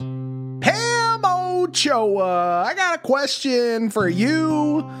Ochoa. I got a question for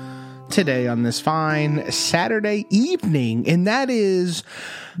you today on this fine Saturday evening, and that is,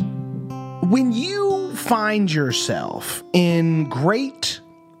 when you find yourself in great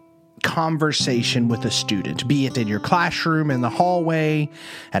conversation with a student, be it in your classroom, in the hallway,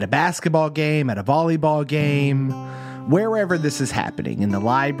 at a basketball game, at a volleyball game, wherever this is happening, in the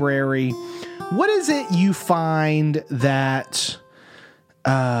library, what is it you find that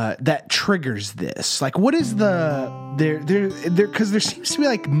triggers this? Like, what is because there seems to be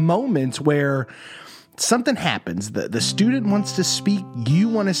like moments where something happens. The student wants to speak, you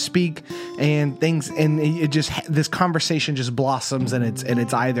want to speak, and it just, this conversation just blossoms, and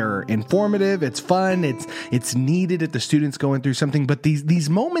it's either informative, it's fun, it's needed if the student's going through something. But these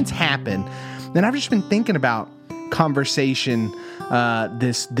moments happen, and I've just been thinking about conversation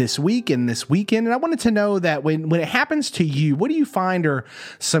this week and this weekend, and I wanted to know that when it happens to you, what do you find are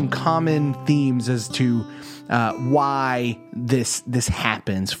some common themes as to why this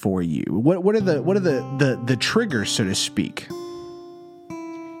happens for you? What are the triggers, so to speak?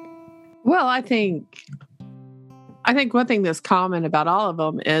 Well, I think one thing that's common about all of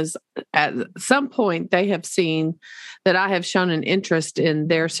them is at some point they have seen that I have shown an interest in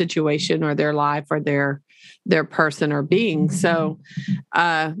their situation or their life or their person or being. So,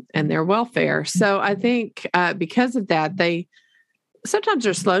 and their welfare. So I think because of that, sometimes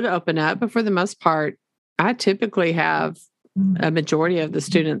they're slow to open up, but for the most part, I typically have a majority of the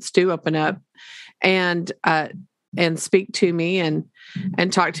students do open up and speak to me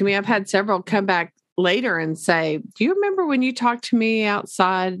and talk to me. I've had several come back later and say, "Do you remember when you talked to me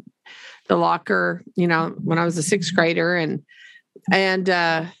outside the locker, when I was a sixth grader?" And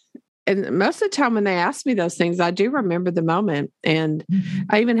most of the time when they ask me those things, I do remember the moment. And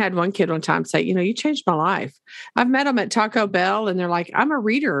I even had one kid one time say, "You changed my life." I've met them at Taco Bell and they're like, "I'm a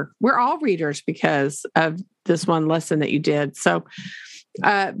reader. We're all readers because of this one lesson that you did." So,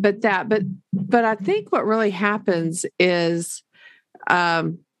 but I think what really happens is,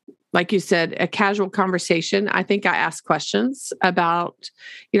 like you said, a casual conversation. I think I ask questions about,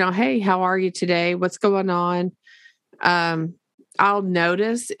 "Hey, how are you today? What's going on?" I'll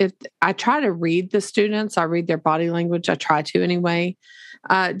notice if I try to read the students, I read their body language. I try to anyway.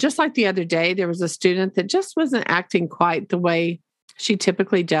 Just like the other day, there was a student that just wasn't acting quite the way she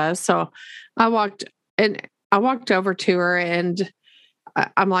typically does. So I walked over to her and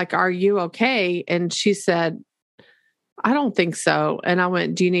I'm like, "Are you okay?" And she said, "I don't think so." And I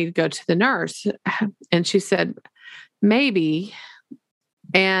went, "Do you need to go to the nurse?" And she said, "Maybe."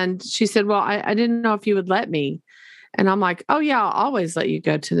 And she said, "Well, I didn't know if you would let me." And I'm like, "Oh yeah, I'll always let you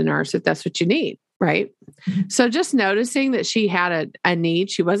go to the nurse if that's what you need." Right. So just noticing that she had a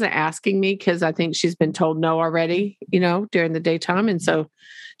need, she wasn't asking me because I think she's been told no already, during the daytime. And so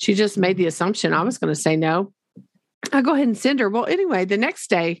she just made the assumption I was going to say no. I'll go ahead and send her. Well, anyway, the next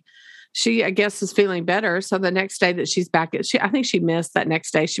day she, I guess, is feeling better. So the next day that she's back I think she missed that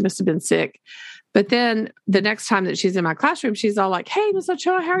next day. She must've been sick. But then the next time that she's in my classroom, she's all like, "Hey, Ms.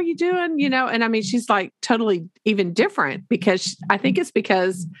 Ochoa, how are you doing?" And I mean, she's like totally even different because I think it's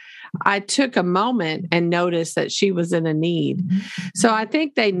because I took a moment and noticed that she was in a need. So I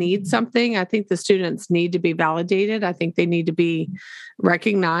think they need something. I think the students need to be validated. I think they need to be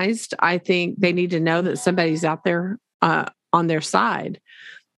recognized. I think they need to know that somebody's out there on their side.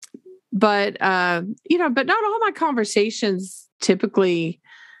 But, but not all my conversations typically,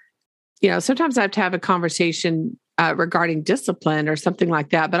 sometimes I have to have a conversation regarding discipline or something like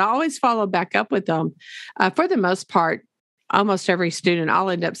that, but I always follow back up with them. For the most part, almost every student, I'll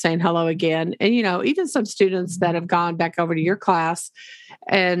end up saying hello again. And, even some students that have gone back over to your class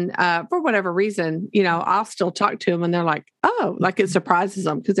and for whatever reason, I'll still talk to them and they're like, "Oh," like it surprises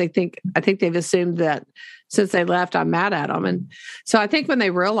them because I think they've assumed that since they left, I'm mad at them. And so I think when they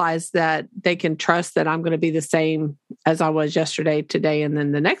realize that they can trust that I'm going to be the same as I was yesterday, today, and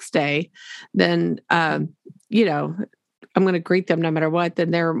then the next day, then, I'm going to greet them no matter what,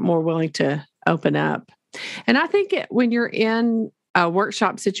 then they're more willing to open up. And I think when you're in a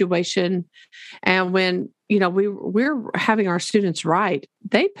workshop situation and when, we're having our students write,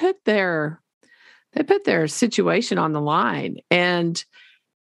 they put their situation on the line. And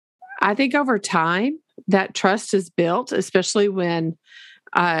I think over time, that trust is built, especially when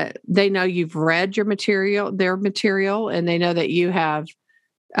they know you've read their material, and they know that you have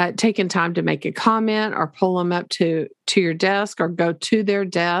taken time to make a comment or pull them up to your desk or go to their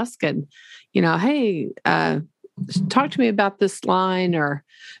desk and, "Hey, talk to me about this line," or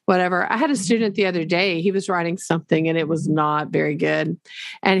whatever. I had a student the other day, he was writing something and it was not very good.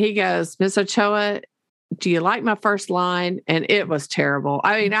 And he goes, "Ms. Ochoa, do you like my first line? And it was terrible.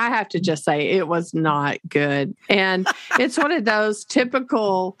 I mean, I have to just say it was not good. And it's one of those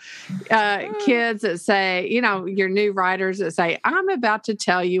typical kids that say, your new writers that say, I'm about to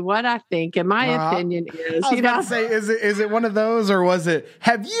tell you what I think and my opinion is. I was about to say, is it one of those, or was it,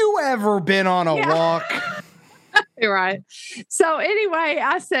 have you ever been on a walk? Right. So anyway,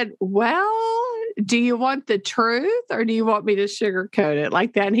 I said, well, do you want the truth or do you want me to sugarcoat it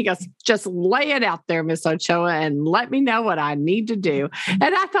like that? And he goes, just lay it out there, Miss Ochoa, and let me know what I need to do.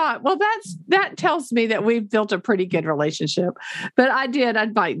 And I thought, well, that tells me that we've built a pretty good relationship. But I did.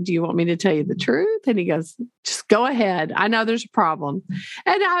 I'd like, do you want me to tell you the truth? And he goes, just go ahead. I know there's a problem.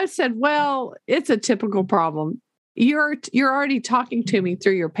 And I said, well, it's a typical problem. You're already talking to me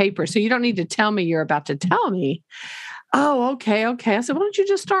through your paper, so you don't need to tell me you're about to tell me. Oh, okay. I said, why don't you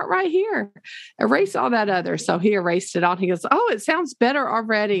just start right here? Erase all that other. So he erased it all. He goes, oh, it sounds better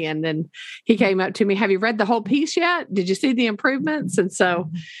already. And then he came up to me, have you read the whole piece yet? Did you see the improvements? And so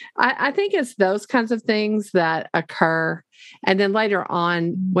I think it's those kinds of things that occur. And then later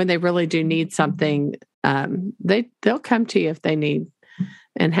on, when they really do need something, they'll come to you if they need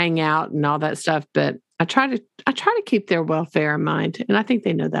and hang out and all that stuff. But I try to keep their welfare in mind, and I think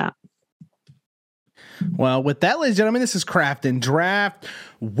they know that. Well, with that, ladies and gentlemen, this is Craft and Draft.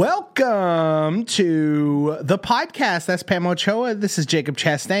 Welcome to the podcast. That's Pam Ochoa. This is Jacob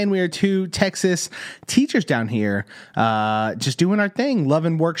Chastain. We are two Texas teachers down here, just doing our thing,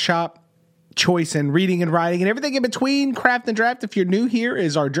 loving workshop, choice, and reading and writing and everything in between. Craft and Draft, if you're new here,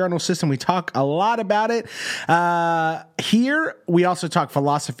 is our journal system. We talk a lot about it. Here, we also talk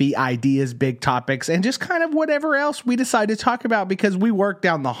philosophy, ideas, big topics, and just kind of whatever else we decide to talk about, because we work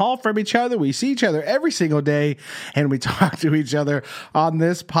down the hall from each other. We see each other every single day, and we talk to each other on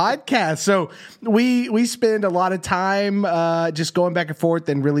this podcast. So we spend a lot of time just going back and forth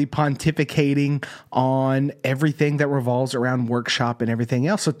and really pontificating on everything that revolves around workshop and everything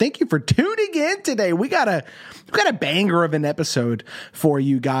else. So thank you for tuning in today. We got a banger of an episode for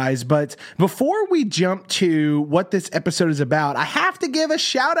you guys. But before we jump to what this episode is about, I have to give a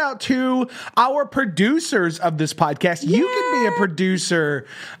shout out to our producers of this podcast. You can be a producer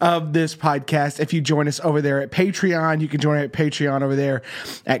of this podcast if you join us over there at Patreon. You can join at Patreon over there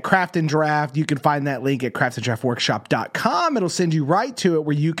at Craft and Draft. You can find that link at craftanddraftworkshop.com. It'll send you right to it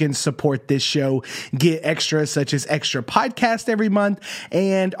where you can support this show, get extras such as extra podcast every month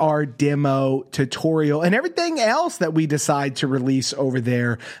and our demo tutorial and everything else that we decide to release over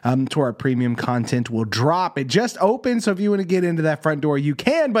there to our premium content will drop. It just opened, so if you want to get into that front door, you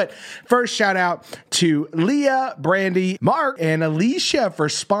can. But first, shout out to Leah, Brandy, Mark, and Alicia for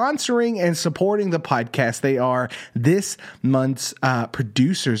sponsoring and supporting the podcast. They are this month's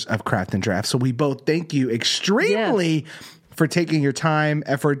producers of Craft and Draft. So we both thank you extremely for taking your time,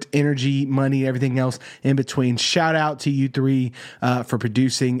 effort, energy, money, everything else in between. Shout out to you three for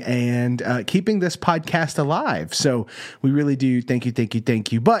producing and keeping this podcast alive. So we really do thank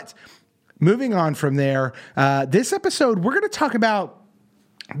you. But moving on from there, this episode, we're going to talk about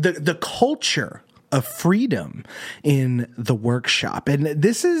the culture of freedom in the workshop. And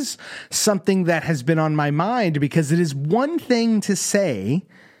this is something that has been on my mind, because it is one thing to say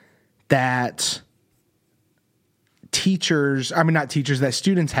that that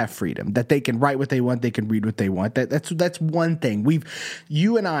students have freedom, that they can write what they want, they can read what they want. That's one thing.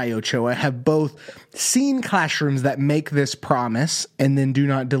 You and I, Ochoa, have both seen classrooms that make this promise and then do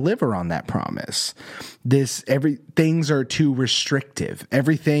not deliver on that promise. Things are too restrictive.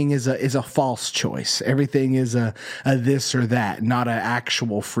 Everything is a false choice. Everything is a this or that, not an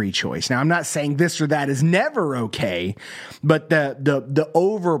actual free choice. Now, I'm not saying this or that is never okay, but the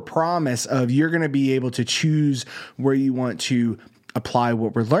over promise of you're going to be able to choose where you want to apply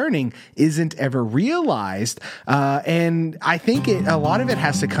what we're learning isn't ever realized. And I think a lot of it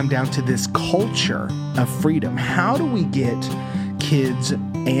has to come down to this culture of freedom. How do we get kids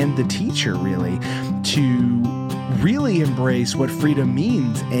and the teacher really to really embrace what freedom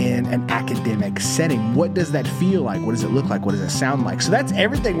means in an academic setting? What does that feel like? What does it look like? What does it sound like? So that's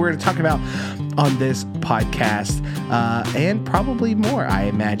everything we're going to talk about on this podcast, and probably more, I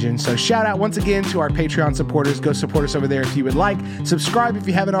imagine. So shout out once again to our Patreon supporters. Go support us over there if you would like. Subscribe if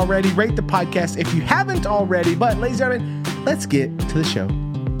you haven't already. Rate the podcast if you haven't already. But ladies and gentlemen, let's get to the show.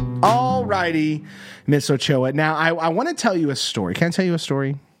 All righty, Miss Ochoa. Now, I want to tell you a story. Can I tell you a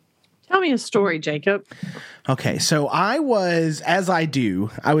story? Tell me a story, Jacob. Okay, so I was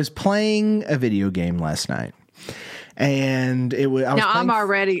playing a video game last night. And I'm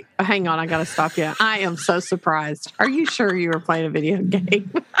already, hang on, I got to stop you. I am so surprised. Are you sure you were playing a video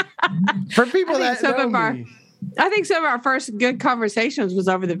game? For people that know me. I think some of our first good conversations was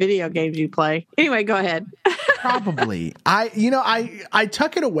over the video games you play. Anyway, go ahead. Probably. I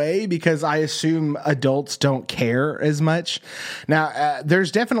tuck it away because I assume adults don't care as much. Now,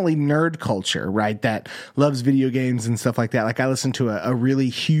 there's definitely nerd culture, right, that loves video games and stuff like that. Like I listen to a really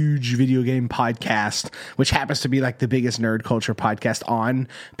huge video game podcast, which happens to be like the biggest nerd culture podcast on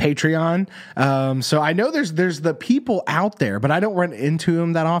Patreon. So I know there's the people out there, but I don't run into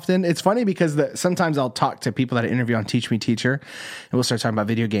them that often. It's funny because sometimes I'll talk to people that I interview on Teach Me Teacher, and we'll start talking about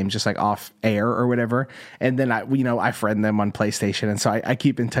video games just like off air or whatever. And then I friend them on PlayStation, and so I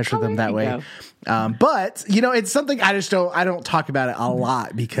keep in touch with them that way. But it's something I don't talk about it a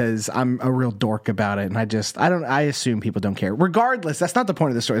lot because I'm a real dork about it, and I assume people don't care. Regardless, that's not the point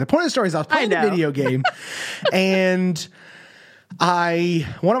of the story. The point of the story is I was playing a video game, and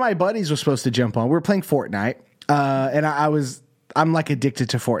one of my buddies was supposed to jump on. We were playing Fortnite, and I'm like addicted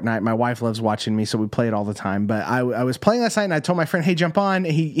to Fortnite. My wife loves watching me, so we play it all the time. But I was playing last night, and I told my friend, "Hey, jump on."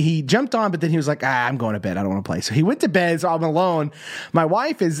 He jumped on, but then he was like, "I'm going to bed. I don't want to play." So he went to bed. So I'm alone. My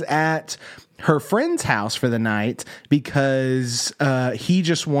wife is at her friend's house for the night because he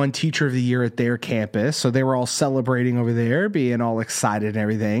just won Teacher of the Year at their campus. So they were all celebrating over there, being all excited and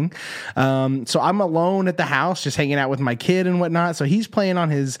everything. So I'm alone at the house, just hanging out with my kid and whatnot. So he's playing on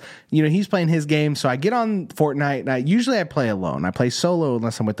his game. So I get on Fortnite, and usually I play alone. I play solo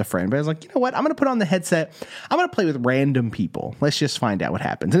unless I'm with a friend. But I was like, you know what? I'm going to put on the headset. I'm going to play with random people. Let's just find out what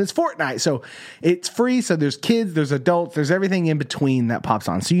happens. And it's Fortnite, so it's free. So there's kids, there's adults, there's everything in between that pops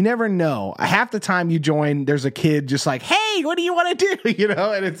on. So you never know. Half the time you join, there's a kid just like, "Hey, what do you want to do?"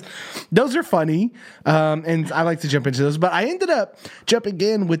 And those are funny. And I like to jump into those. But I ended up jumping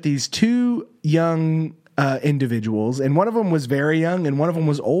in with these two young individuals, and one of them was very young and one of them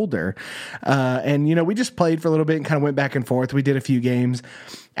was older. And we just played for a little bit and kind of went back and forth. We did a few games.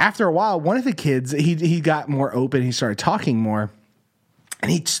 After a while, one of the kids, he got more open. He started talking more. And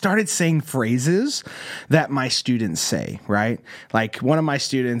he started saying phrases that my students say, right? Like one of my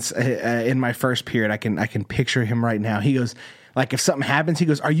students in my first period, I can picture him right now. He goes, like if something happens, he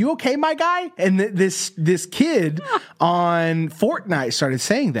goes, "Are you okay, my guy?" And this kid on Fortnite started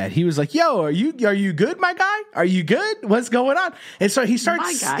saying that. He was like, "Yo, are you good, my guy? Are you good? What's going on?" And so he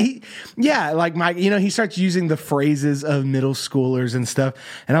starts, he starts using the phrases of middle schoolers and stuff.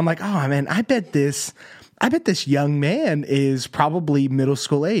 And I'm like, "Oh man, I bet this young man is probably middle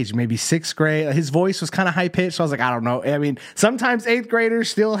school age, maybe sixth grade." His voice was kind of high pitched. So I was like, I don't know. I mean, sometimes eighth graders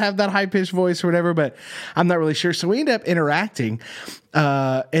still have that high pitched voice or whatever, but I'm not really sure. So we end up interacting.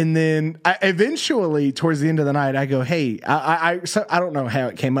 And then eventually towards the end of the night, I go, "Hey, I don't know how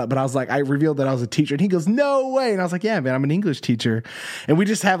it came up, but I was like, I revealed that I was a teacher." And he goes, "No way." And I was like, "Yeah, man, I'm an English teacher." And we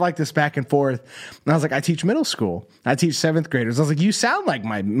just have like this back and forth. And I was like, "I teach middle school. I teach seventh graders." I was like, "You sound like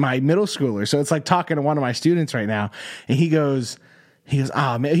my middle schooler." So it's like talking to one of my students right now. And he goes,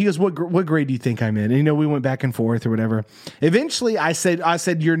 "Ah, man." He goes, what grade do you think I'm in?" And we went back and forth or whatever. Eventually I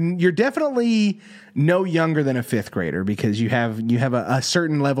said, you're definitely no younger than a fifth grader because you have a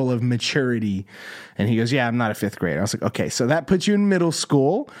certain level of maturity. And he goes, "Yeah, I'm not a fifth grader." I was like, "Okay, so that puts you in middle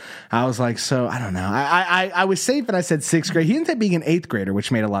school." I was like, "So I don't know." I was safe and I said sixth grade. He ended up being an eighth grader,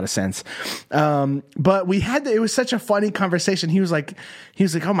 which made a lot of sense. But it was such a funny conversation. He was like,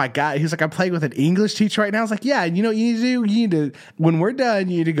 "Oh my God." He was like, "I'm playing with an English teacher right now." I was like, "Yeah, you know what you need to do? You need to, when we're done,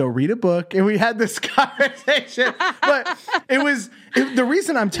 you need to go read a book." And we had this conversation. But the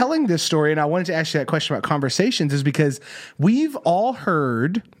reason I'm telling this story, and I wanted to ask you that question about conversations, is because we've all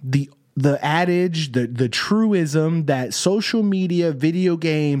heard the adage, the truism that social media, video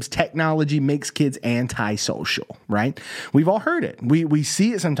games, technology makes kids antisocial, right? We've all heard it. We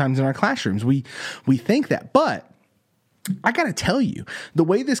see it sometimes in our classrooms. We think that, but I got to tell you, the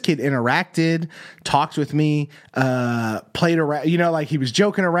way this kid interacted, talked with me, played around, like he was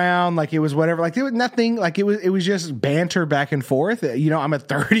joking around, like it was whatever, like there was nothing, like it was just banter back and forth. I'm a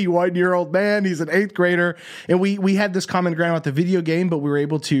 31-year-old man. He's an eighth grader. And we had this common ground with the video game, but we were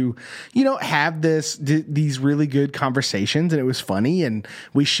able to, have these really good conversations, and it was funny. And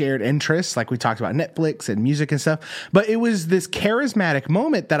we shared interests. Like we talked about Netflix and music and stuff, but it was this charismatic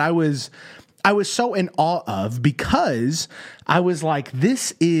moment that I was so in awe of, because I was like,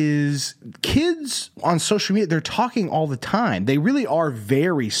 this is kids on social media. They're talking all the time. They really are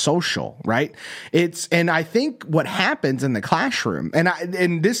very social, right? And I think what happens in the classroom,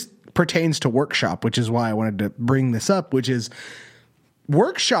 and this pertains to workshop, which is why I wanted to bring this up, which is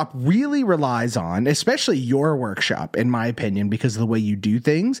workshop really relies on, especially your workshop, in my opinion, because of the way you do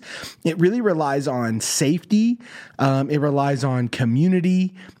things, it really relies on safety. It relies on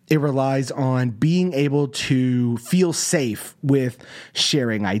community. It relies on being able to feel safe with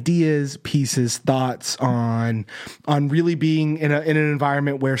sharing ideas, pieces, thoughts, on really being in an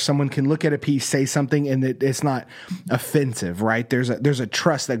environment where someone can look at a piece, say something, and it's not offensive, right? There's a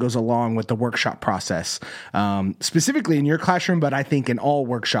trust that goes along with the workshop process, specifically in your classroom, but I think in all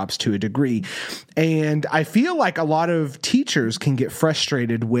workshops to a degree. And I feel like a lot of teachers can get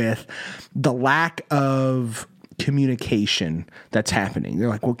frustrated with the lack of communication that's happening. They're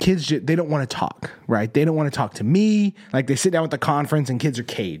like, well, kids, they don't want to talk, right? They don't want to talk to me. Like, they sit down with the conference and kids are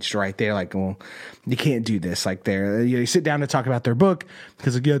caged, right? They're like, well, you can't do this. Like, they sit down to talk about their book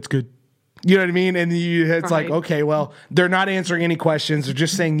because, like, yeah, it's good. You know what I mean? And it's right. Like, okay, well, they're not answering any questions. They're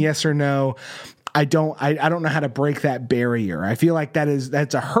just saying yes or no. I don't know how to break that barrier. I feel like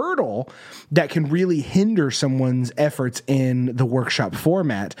that's a hurdle that can really hinder someone's efforts in the workshop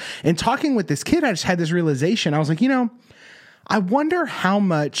format. And talking with this kid, I just had this realization. I was like, I wonder how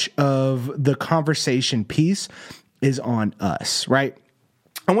much of the conversation piece is on us, right?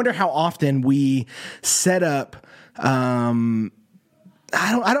 I wonder how often we set up,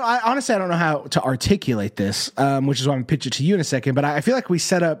 I honestly don't know how to articulate this, which is why I'm going to pitch it to you in a second. But I feel like we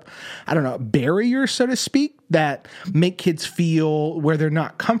set up, barriers, so to speak, that make kids feel where they're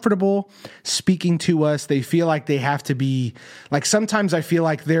not comfortable speaking to us. They feel like they have to be, like, sometimes I feel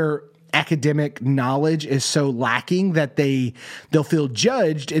like their academic knowledge is so lacking that they'll feel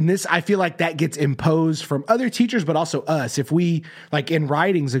judged. And this, I feel like that gets imposed from other teachers, but also us. If we, like, in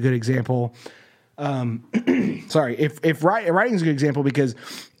writing's a good example. If writing is a good example, because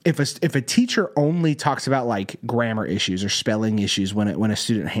if a teacher only talks about, like, grammar issues or spelling issues when a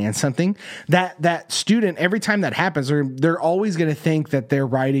student hands something, that student, every time that happens, they're always going to think that they're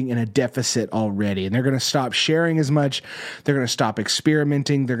writing in a deficit already, and they're going to stop sharing as much. They're going to stop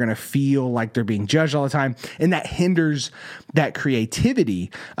experimenting. They're going to feel like they're being judged all the time, and that hinders that creativity.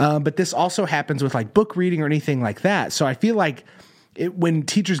 But this also happens with, like, book reading or anything like that. So I feel like when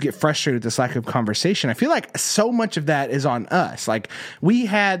teachers get frustrated with this lack of conversation, I feel like so much of that is on us. Like, we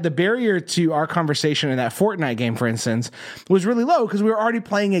had the barrier to our conversation in that Fortnite game, for instance, was really low because we were already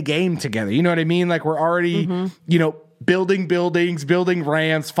playing a game together. You know what I mean? Like, we're already, building buildings, building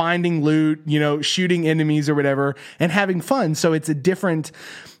ramps, finding loot, shooting enemies or whatever, and having fun. So it's a different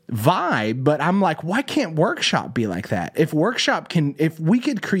vibe, but I'm like, why can't workshop be like that? If we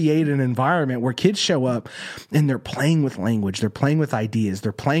could create an environment where kids show up and they're playing with language, they're playing with ideas,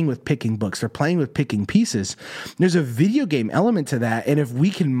 they're playing with picking books, they're playing with picking pieces, there's a video game element to that. And if we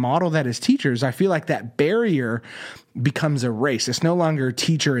can model that as teachers, I feel like that barrier becomes a race. It's no longer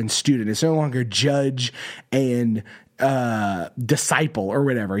teacher and student. It's no longer judge and disciple or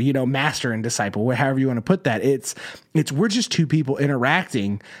whatever, master and disciple, however you want to put that. It's we're just two people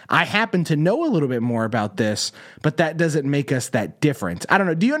interacting. I happen to know a little bit more about this, but that doesn't make us that different. I don't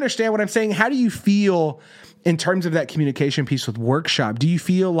know. Do you understand what I'm saying? How do you feel in terms of that communication piece with workshop? Do you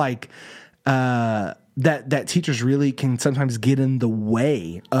feel like that teachers really can sometimes get in the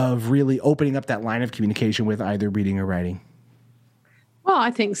way of really opening up that line of communication with either reading or writing? Well,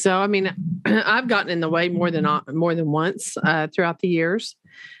 I think so. I mean, I've gotten in the way more than once throughout the years.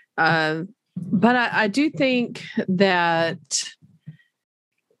 But I do think that,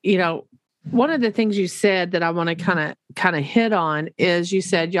 one of the things you said that I want to kind of hit on is you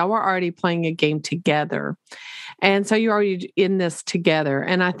said y'all were already playing a game together. And so you're already in this together.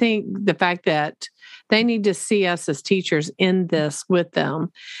 And I think the fact that they need to see us as teachers in this with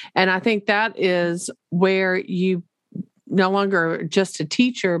them. And I think that is where you no longer just a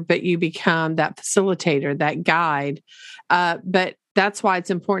teacher, but you become that facilitator, that guide. But that's why it's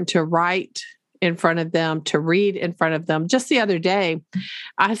important to write in front of them, to read in front of them. Just the other day,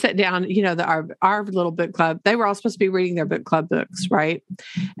 I sat down, our little book club, they were all supposed to be reading their book club books, right?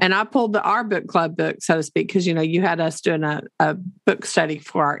 And I pulled our book club book, so to speak, because, you had us doing a book study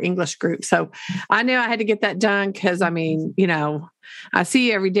for our English group. So I knew I had to get that done because, I see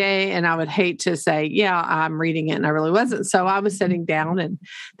you every day and I would hate to say, yeah, I'm reading it. And I really wasn't. So I was sitting down and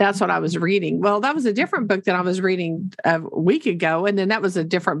that's what I was reading. Well, that was a different book that I was reading a week ago. And then that was a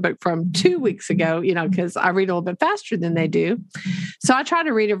different book from 2 weeks ago, because I read a little bit faster than they do. So I try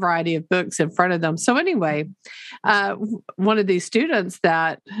to read a variety of books in front of them. So anyway, one of these students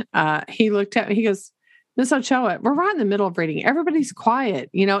that he looked at me, he goes, Miss Ochoa, we're right in the middle of reading. Everybody's quiet,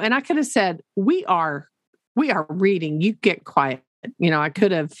 and I could have said, we are reading. You get quiet. I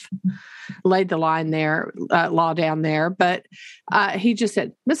could have laid the law down there, but he just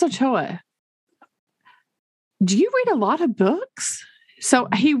said, Miss Ochoa, do you read a lot of books? So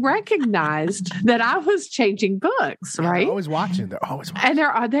he recognized that I was changing books, right? They're always watching.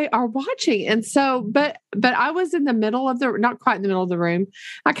 And they are watching. And so, but I was in the middle of not quite in the middle of the room.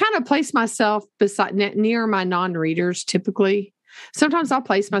 I kind of placed myself near my non-readers typically. Sometimes I'll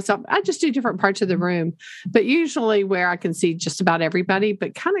place myself, I just do different parts of the room, but usually where I can see just about everybody,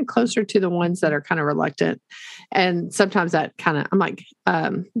 but kind of closer to the ones that are kind of reluctant. And sometimes that kind of, I'm like,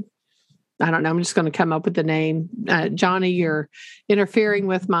 I don't know. I'm just going to come up with the name. Johnny, you're interfering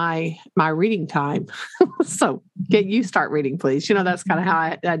with my reading time. So you start reading, please. That's kind of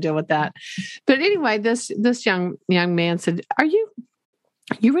how I deal with that. But anyway, this young man said,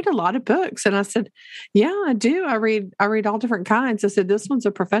 you read a lot of books? And I said, yeah, I do. I read all different kinds. I said, this one's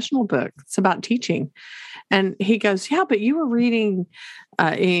a professional book. It's about teaching. And he goes, yeah, but you were reading,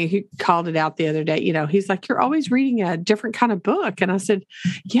 he called it out the other day. He's like, you're always reading a different kind of book. And I said,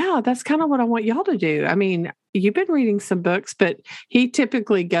 yeah, that's kind of what I want y'all to do. I mean, you've been reading some books, but he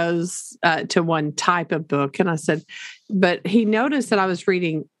typically goes to one type of book. And I said, but he noticed that I was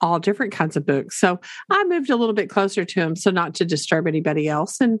reading all different kinds of books. So I moved a little bit closer to him so not to disturb anybody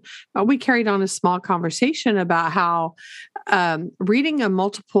else. And we carried on a small conversation about how reading a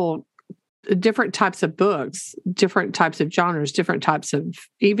multiple different types of books, different types of genres, different types of,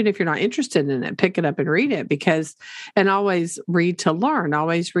 even if you're not interested in it, pick it up and read it and always read to learn,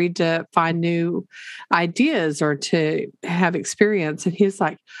 always read to find new ideas or to have experience. And he's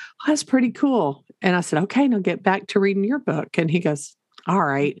like, oh, that's pretty cool. And I said, okay, now get back to reading your book. And he goes, all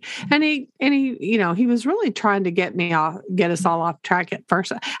right. And he was really trying to get us all off track at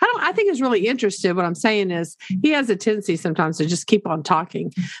first. I think he's really interested. What I'm saying is he has a tendency sometimes to just keep on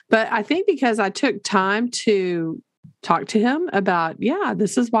talking. But I think because I took time to talk to him about,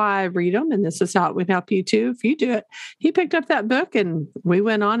 this is why I read them. And this is how it would help you too, if you do it. He picked up that book and we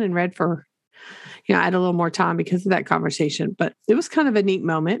went on and read for, I had a little more time because of that conversation, but it was kind of a neat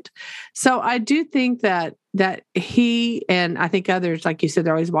moment. So I do think that he, and I think others, like you said,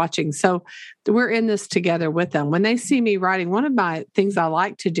 they're always watching. So we're in this together with them. When they see me writing, one of my things I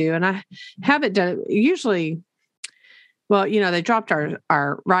like to do, and I haven't done it usually, well, they dropped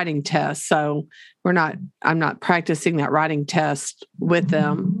our writing test. So I'm not practicing that writing test with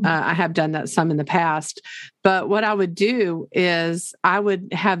them. I have done that some in the past, but what I would do is I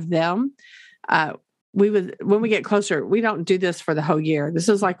would have them, when we get closer, we don't do this for the whole year. This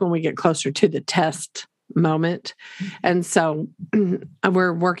is like when we get closer to the test moment. And so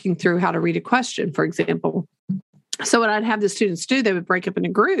we're working through how to read a question, for example. So what I'd have the students do, they would break up into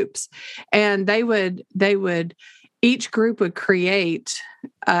groups and they would, each group would create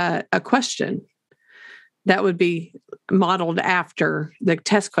a question that would be modeled after the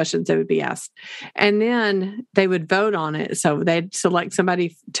test questions that would be asked. And then they would vote on it. So they'd select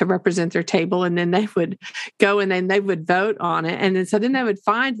somebody to represent their table, and then they would go and then they would vote on it. And then they would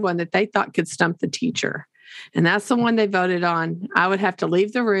find one that they thought could stump the teacher. And that's the one they voted on. I would have to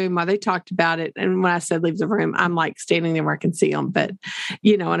leave the room while they talked about it. And when I said leave the room, I'm like standing there where I can see them, but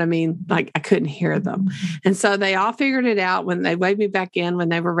you know what I mean? Like I couldn't hear them. And so they all figured it out when they waved me back in when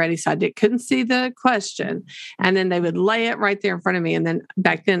they were ready. So I couldn't see the question. And then they would lay it right there in front of me. And then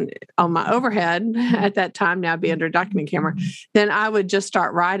back then on my overhead at that time, now I'd be under a document camera, then I would just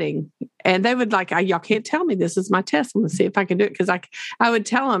start writing. And they would like, y'all can't tell me this is my test. I'm going to see if I can do it. Because I would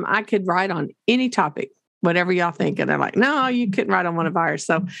tell them I could write on any topic, whatever y'all think. And they're like, no, you couldn't write on one of ours.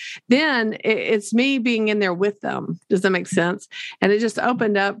 So then it's me being in there with them. Does that make sense? And it just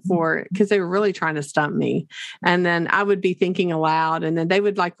opened up because they were really trying to stump me. And then I would be thinking aloud, and then they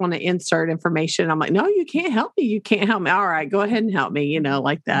would like want to insert information. I'm like, no, you can't help me. You can't help me. All right, go ahead and help me,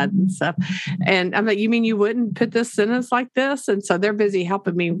 like that and stuff. And I'm like, you mean you wouldn't put this sentence like this? And so they're busy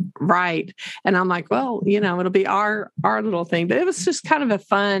helping me write. And I'm like, well, it'll be our little thing. But it was just kind of a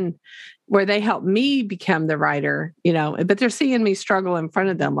fun where they help me become the writer, but they're seeing me struggle in front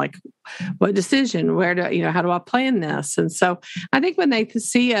of them. Like, what decision, how do I plan this? And so I think when they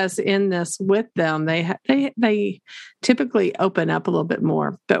see us in this with them, they typically open up a little bit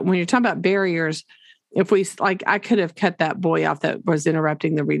more. But when you're talking about barriers, I could have cut that boy off that was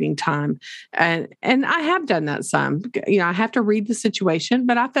interrupting the reading time. And I have done that some, I have to read the situation,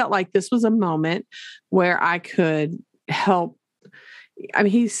 but I felt like this was a moment where I could help. I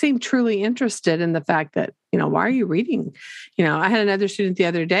mean, he seemed truly interested in the fact that, why are you reading? I had another student the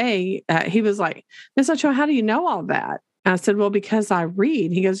other day. He was like, Ms. Ochoa, how do you know all that? And I said, well, because I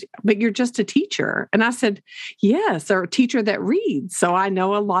read. He goes, but you're just a teacher. And I said, yes, or a teacher that reads. So I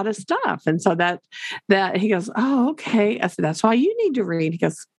know a lot of stuff. And so that he goes, oh, okay. I said, that's why you need to read. He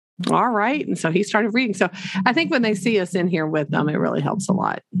goes, all right. And so he started reading. So I think when they see us in here with them, it really helps a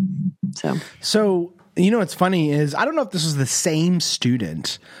lot. So You know what's funny is I don't know if this was the same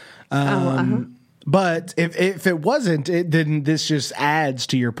student. But if it wasn't, then this just adds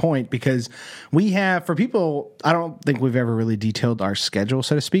to your point, because we have, for people, I don't think we've ever really detailed our schedule,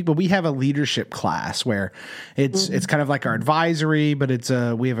 so to speak, but we have a leadership class where it's kind of like our advisory, but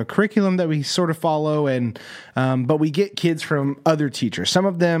we have a curriculum that we sort of follow, and but we get kids from other teachers. Some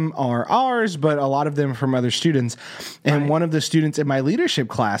of them are ours, but a lot of them from other students. And one of the students in my leadership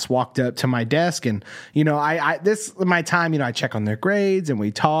class walked up to my desk, and my time, I check on their grades and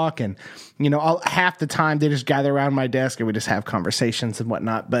we talk, and half the time they just gather around my desk and we just have conversations and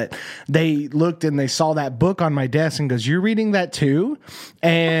whatnot. But they looked and they saw that book on my desk and goes, "You're reading that too?"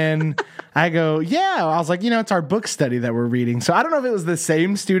 And I go, "Yeah." I was like, it's our book study that we're reading. So I don't know if it was the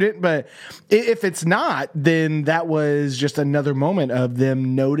same student, but if it's not, then that was just another moment of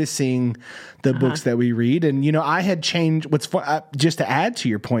them noticing the books that we read. And, I had changed just to add to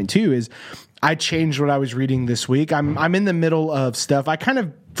your point too, is I changed what I was reading this week. I'm in the middle of stuff.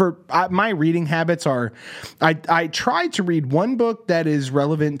 My reading habits are, I try to read one book that is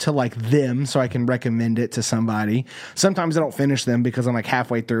relevant to like them, so I can recommend it to somebody. Sometimes I don't finish them because I'm like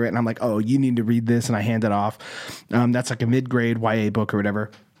halfway through it and I'm like, "Oh, you need to read this," and I hand it off. That's like a mid-grade YA book or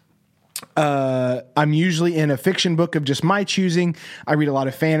whatever. I'm usually in a fiction book of just my choosing. I read a lot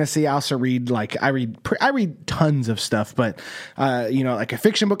of fantasy. I also read I read tons of stuff, but like a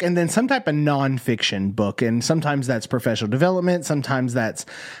fiction book, and then some type of nonfiction book. And sometimes that's professional development. Sometimes that's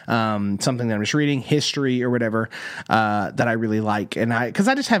something that I'm just reading, history or whatever, that I really like. And because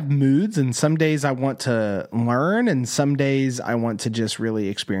I just have moods, and some days I want to learn, and some days I want to just really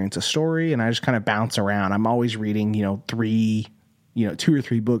experience a story, and I just kind of bounce around. I'm always reading, 2 or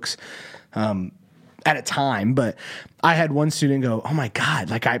 3 books at a time. But I had one student go, "Oh my God,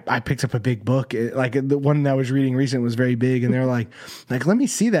 like I picked up a big book. Like the one that I was reading recently was very big." And they're like, "Let me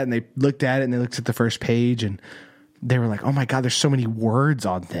see that." And they looked at it and they looked at the first page and they were like, "Oh my God, there's so many words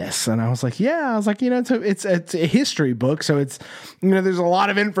on this." And I was like, "Yeah." I was like, it's a history book. So it's, there's a lot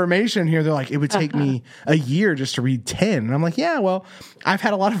of information here. They're like, "It would take me a year just to read 10. And I'm like, "Yeah, well, I've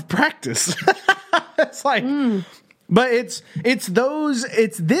had a lot of practice." It's like, but it's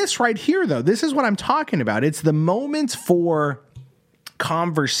this right here, though. This is what I'm talking about. It's the moments for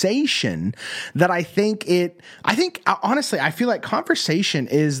conversation that honestly, I feel like conversation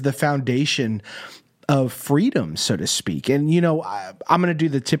is the foundation of freedom, so to speak. And, I'm going to do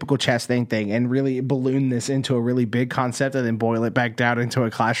the typical Chastain thing and really balloon this into a really big concept and then boil it back down into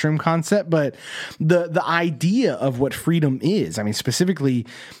a classroom concept. But the idea of what freedom is, specifically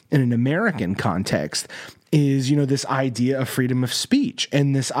in an American context, is, this idea of freedom of speech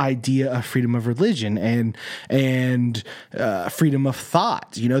and this idea of freedom of religion and freedom of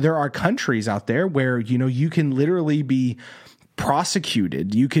thought. There are countries out there where, you can literally be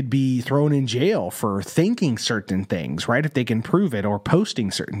prosecuted. You could be thrown in jail for thinking certain things, right? If they can prove it, or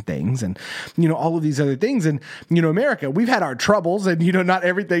posting certain things, and, all of these other things. And, America, we've had our troubles, and, not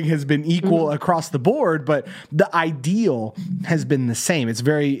everything has been equal across the board, but the ideal has been the same. It's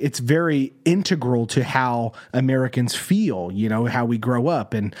very integral to how Americans feel, how we grow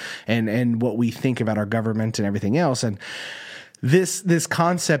up and what we think about our government and everything else. And this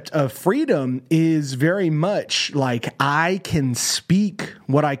concept of freedom is very much like, I can speak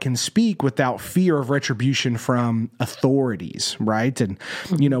what I can speak without fear of retribution from authorities, right? And,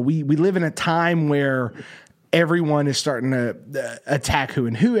 we live in a time where everyone is starting to attack who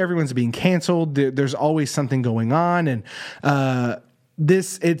and who. Everyone's being canceled. There's always something going on. And,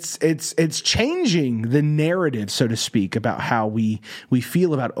 it's changing the narrative, so to speak, about how we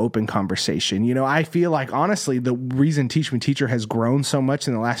feel about open conversation. I feel like, honestly, the reason Teach Me Teacher has grown so much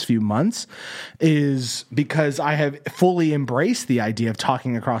in the last few months is because I have fully embraced the idea of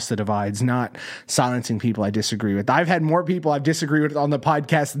talking across the divides, not silencing people I disagree with. I've had more people I've disagreed with on the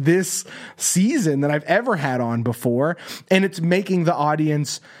podcast this season than I've ever had on before, and it's making the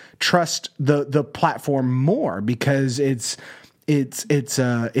audience trust the platform more, because it's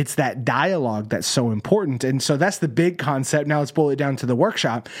that dialogue that's so important. And so that's the big concept. Now let's boil it down to the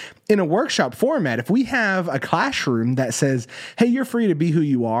workshop. In a workshop format, if we have a classroom that says, "Hey, you're free to be who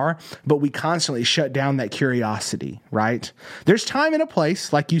you are," but we constantly shut down that curiosity, right? There's time and a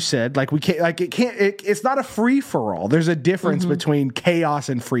place, like you said, it's not a free for all. There's a difference between chaos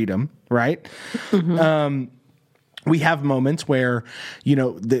and freedom, right? we have moments where,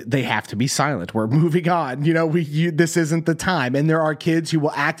 they have to be silent. We're moving on. This isn't the time. And there are kids who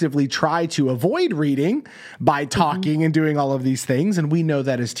will actively try to avoid reading by talking and doing all of these things. And we know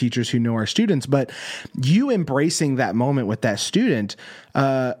that as teachers who know our students. But you embracing that moment with that student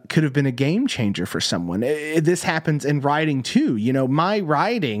could have been a game changer for someone. This happens in writing too. My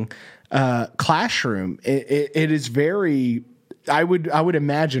writing classroom, it is very... I would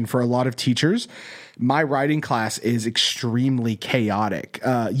imagine for a lot of teachers, my writing class is extremely chaotic.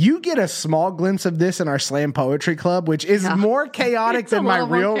 You get a small glimpse of this in our slam poetry club, which is more chaotic than my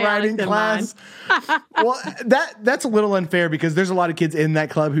real writing class. Well, that's a little unfair because there's a lot of kids in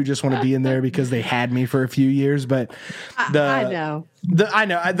that club who just want to be in there because they had me for a few years. But I know. I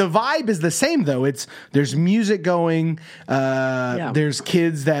know the vibe is the same though. There's music going. There's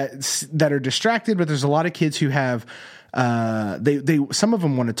kids that are distracted, but there's a lot of kids who have. Some of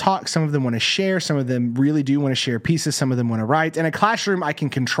them want to talk, some of them want to share, some of them really do want to share pieces, some of them want to write. In a classroom, I can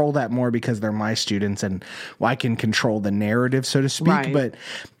control that more because they're my students and I can control the narrative, so to speak. Right. But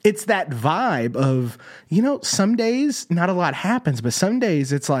it's that vibe of, some days not a lot happens, but some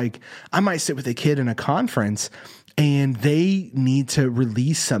days it's like I might sit with a kid in a conference and they need to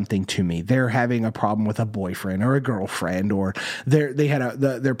release something to me. They're having a problem with a boyfriend or a girlfriend, or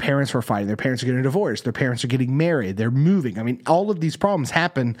their parents were fighting. Their parents are getting divorced. Their parents are getting married. They're moving. I mean, all of these problems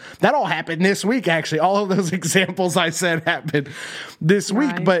happen. That all happened this week, actually. All of those examples I said happened this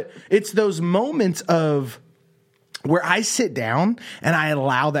week. But it's those moments of where I sit down and I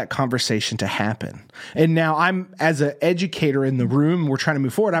allow that conversation to happen. And now I'm, as an educator in the room, we're trying to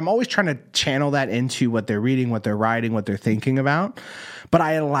move forward. I'm always trying to channel that into what they're reading, what they're writing, what they're thinking about. But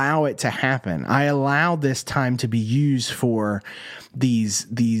I allow it to happen. I allow this time to be used for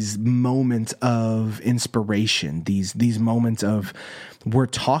these moments of inspiration, these moments of we're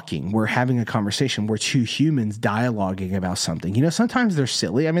talking, we're having a conversation, we're two humans dialoguing about something. Sometimes they're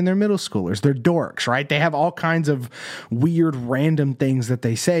silly. I mean, they're middle schoolers, they're dorks, right? They have all kinds of weird, random things that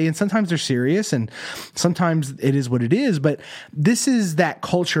they say, and sometimes they're serious, and sometimes it is what it is. But this is that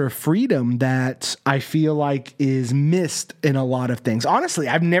culture of freedom that I feel like is missed in a lot of things. Honestly,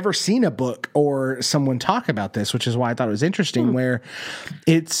 I've never seen a book or someone talk about this, which is why I thought it was interesting, where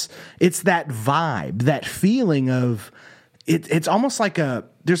it's that vibe, that feeling of it's almost like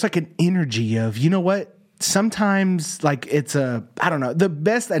there's like an energy of, sometimes like I don't know. The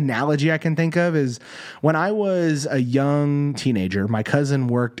best analogy I can think of is when I was a young teenager, my cousin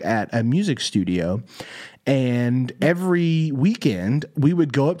worked at a music studio. And every weekend we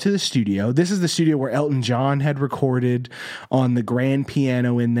would go up to the studio. This is the studio where Elton John had recorded on the grand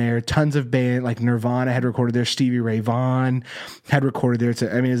piano in there. Tons of band like Nirvana had recorded there. Stevie Ray Vaughan had recorded there.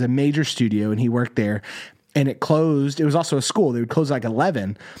 It was a major studio and he worked there. And it closed. It was also a school. They would close like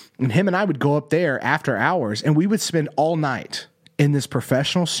 11. And him and I would go up there after hours and we would spend all night in this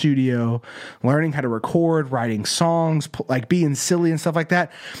professional studio, learning how to record, writing songs, like being silly and stuff like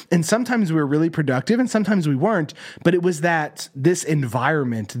that. And sometimes we were really productive and sometimes we weren't, but it was this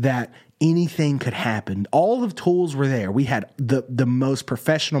environment that anything could happen. All the tools were there. We had the most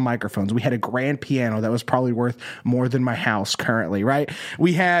professional microphones. We had a grand piano that was probably worth more than my house currently, right?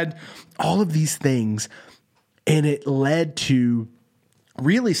 We had all of these things, and it led to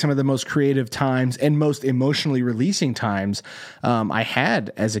really some of the most creative times and most emotionally releasing times I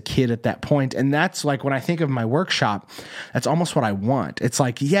had as a kid at that point. And that's like, when I think of my workshop, that's almost what I want. It's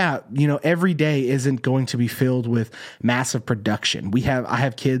like, every day isn't going to be filled with massive production. I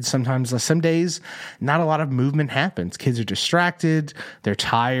have kids sometimes, some days, not a lot of movement happens. Kids are distracted, they're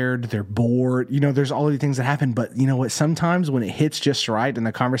tired, they're bored, there's all of these things that happen. But you know what? Sometimes when it hits just right and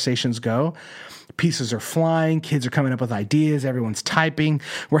the conversations go, pieces are flying, kids are coming up with ideas, everyone's typing,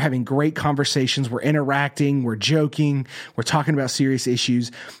 we're having great conversations, we're interacting, we're joking, we're talking about serious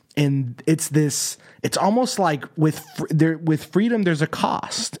issues. And it's almost like with freedom, there's a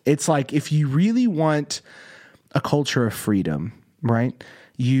cost. It's like, if you really want a culture of freedom, right?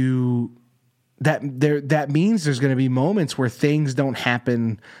 That means there's going to be moments where things don't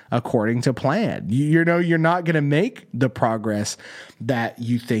happen according to plan. You're not going to make the progress that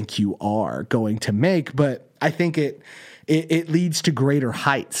you think you are going to make, but I think it leads to greater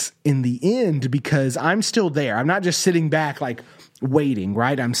heights in the end, because I'm still there. I'm not just sitting back like waiting,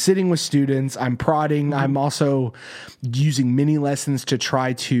 right? I'm sitting with students, I'm prodding, mm-hmm. I'm also using mini lessons to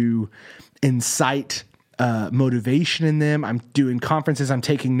try to incite motivation in them. I'm doing conferences, I'm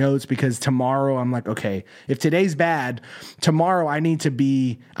taking notes, because tomorrow I'm like, okay, if today's bad, tomorrow I need to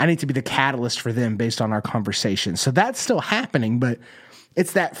be the catalyst for them based on our conversation. So that's still happening, but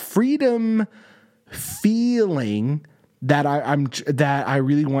it's that freedom feeling that I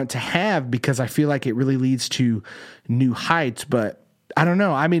really want to have, because I feel like it really leads to new heights. But I don't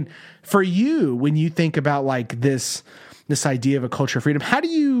know. I mean, for you, when you think about like this idea of a culture of freedom, have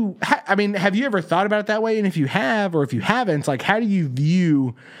you ever thought about it that way? And if you have, or if you haven't, it's like, how do you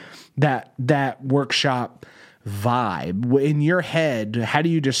view that workshop vibe in your head? How do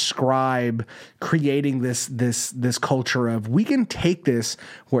you describe creating this culture of, we can take this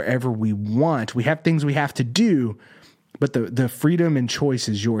wherever we want. We have things we have to do, but the freedom and choice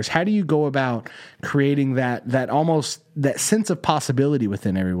is yours. How do you go about creating that almost that sense of possibility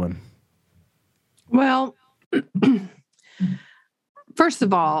within everyone? Well, first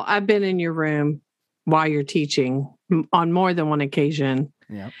of all, I've been in your room while you're teaching on more than one occasion.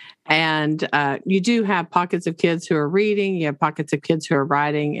 Yeah. And you do have pockets of kids who are reading, you have pockets of kids who are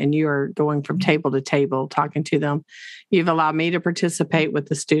writing, and you are going from table to table talking to them. You've allowed me to participate with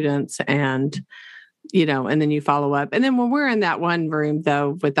the students, and and then you follow up. And then when we're in that one room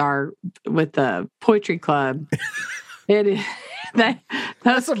though with the poetry club, it is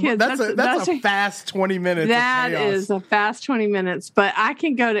that's a fast 20 minutes. That is a fast 20 minutes, but I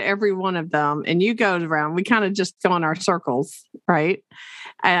can go to every one of them, and you go around. We kind of just go in our circles, right?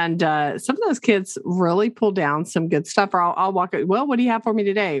 And some of those kids really pull down some good stuff. Or I'll walk. Well, what do you have for me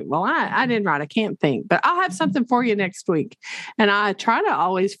today? Well, I didn't write. I can't think, but I'll have something for you next week. And I try to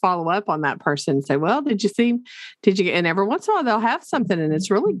always follow up on that person and say, well, did you see? And every once in a while they'll have something, and it's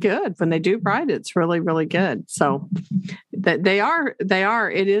really good when they do write. It's really, really good. So that they are.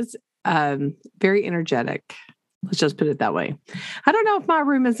 It is very energetic. Let's just put it that way. I don't know if my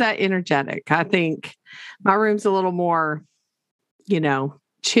room is that energetic. I think my room's a little more,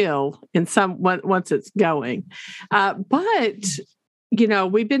 chill in once it's going. But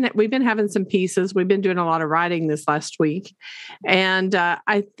we've been having some pieces. We've been doing a lot of writing this last week, and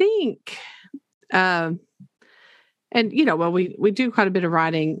I think, we do quite a bit of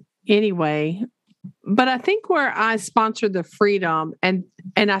writing anyway. But I think where I sponsored the freedom, and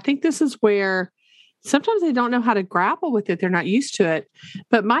I think this is where sometimes they don't know how to grapple with it. They're not used to it.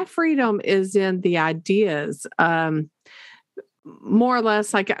 But my freedom is in the ideas. More or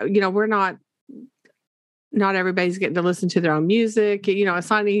less, like, we're not everybody's getting to listen to their own music. It's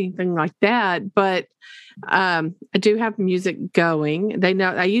not anything like that. But I do have music going. They know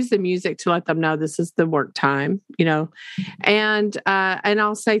I use the music to let them know this is the work time, and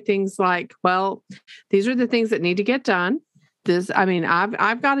I'll say things like, well, these are the things that need to get done.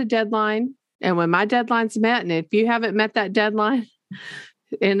 I've got a deadline, and when my deadline's met, and if you haven't met that deadline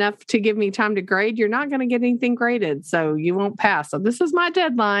enough to give me time to grade, you're not going to get anything graded. So you won't pass. So this is my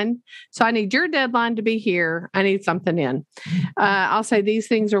deadline. So I need your deadline to be here. I need something in. I'll say these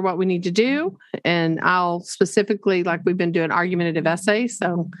things are what we need to do. And I'll specifically, like we've been doing argumentative essays.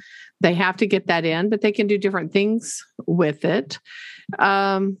 So they have to get that in, but they can do different things with it.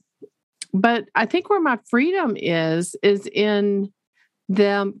 But I think where my freedom is in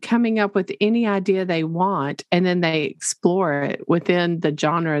them coming up with any idea they want, and then they explore it within the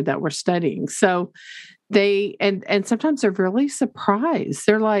genre that we're studying. So they, and sometimes they're really surprised.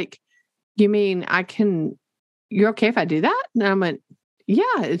 They're like, you mean you're okay if I do that? And I went,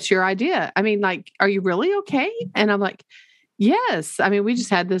 yeah, it's your idea. Are you really okay? And I'm like, yes. We just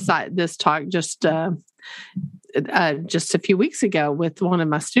had this talk just a few weeks ago with one of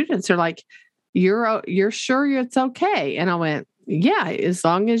my students. They're like, you're sure it's okay? And I went, yeah, as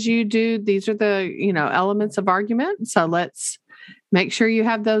long as you do, these are the, elements of argument. So let's make sure you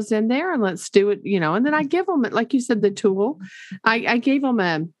have those in there, and let's do it, and then I give them, like you said, the tool. I gave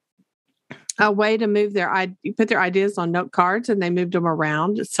them a way to put their ideas on note cards, and they moved them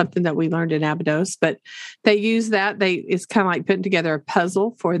around. It's something that we learned in Abydos, but they use that. It's kind of like putting together a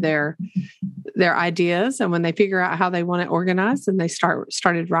puzzle for their ideas. And when they figure out how they want it organized, and they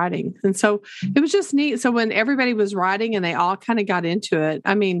started writing. And so it was just neat. So when everybody was writing and they all kind of got into it,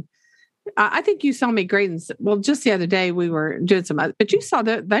 I think you saw me grading. Well, just the other day we were doing but you saw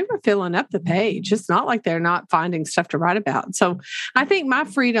that they were filling up the page. It's not like they're not finding stuff to write about. So I think my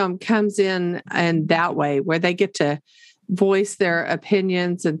freedom comes in that way, where they get to voice their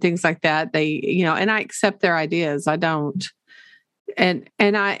opinions and things like that. They, and I accept their ideas. I don't,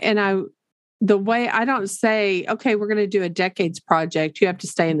 the way I don't say, okay, we're going to do a decades project. You have to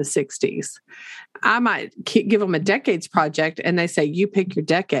stay in the 60s. I might give them a decades project, and they say, you pick your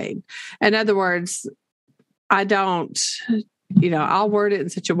decade. In other words, I don't, I'll word it in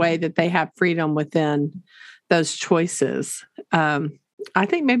such a way that they have freedom within those choices. I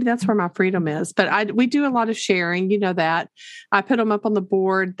think maybe that's where my freedom is, but we do a lot of sharing, that I put them up on the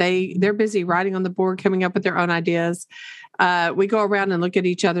board. They're busy writing on the board, coming up with their own ideas. We go around and look at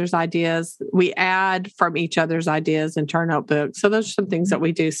each other's ideas. We add from each other's ideas into our notebook. So those are some things that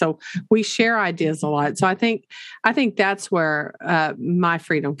we do. So we share ideas a lot. So I think that's where my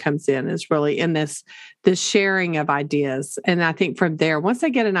freedom comes in, is really in this sharing of ideas. And I think from there, once I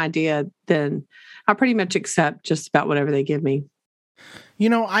get an idea, then I pretty much accept just about whatever they give me.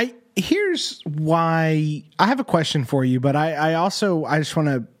 Here's why I have a question for you, but I just want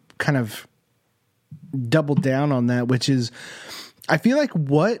to kind of double down on that, which is, I feel like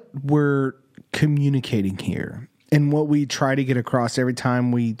what we're communicating here and what we try to get across every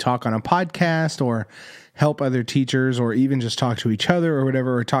time we talk on a podcast or help other teachers or even just talk to each other or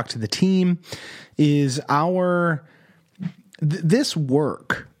whatever, or talk to the team, is this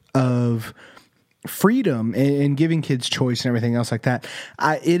work of freedom and giving kids choice and everything else like that.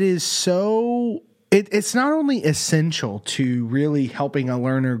 It's not only essential to really helping a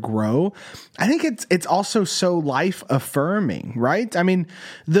learner grow, I think it's also so life affirming, right? I mean,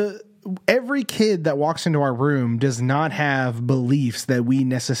 every kid that walks into our room does not have beliefs that we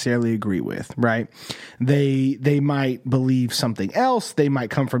necessarily agree with, right? They might believe something else. They might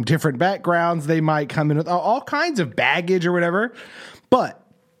come from different backgrounds. They might come in with all kinds of baggage or whatever. But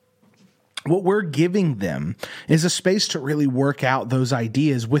what we're giving them is a space to really work out those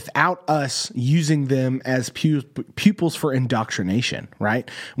ideas without us using them as pupils for indoctrination, right?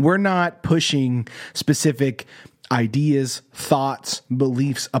 We're not pushing specific ideas, thoughts,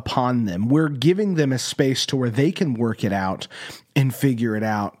 beliefs upon them. We're giving them a space to where they can work it out and figure it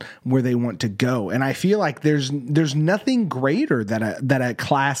out where they want to go. And I feel like there's nothing greater that a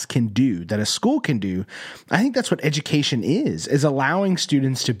class can do, that a school can do. I think that's what education is allowing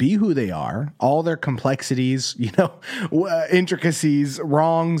students to be who they are, all their complexities, intricacies,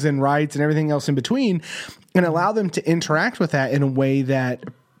 wrongs and rights and everything else in between, and allow them to interact with that in a way that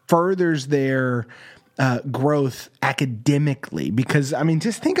furthers their growth academically. Because, I mean,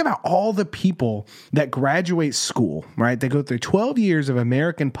 just think about all the people that graduate school, right? They go through 12 years of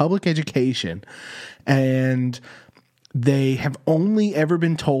American public education, and they have only ever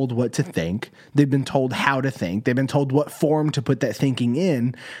been told what to think. They've been told how to think. They've been told what form to put that thinking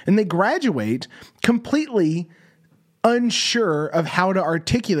in. And they graduate completely unsure of how to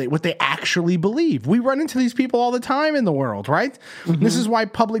articulate what they actually believe. We run into these people all the time in the world, right? Mm-hmm. This is why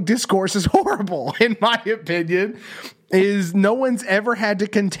public discourse is horrible, in my opinion, is no one's ever had to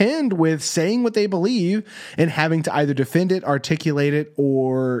contend with saying what they believe and having to either defend it, articulate it,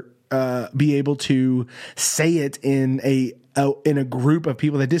 or be able to say it in a group of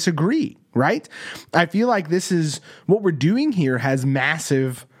people that disagree, right? I feel like this is what we're doing here has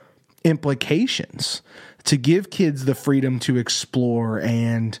massive implications to give kids the freedom to explore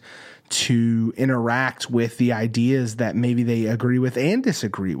and to interact with the ideas that maybe they agree with and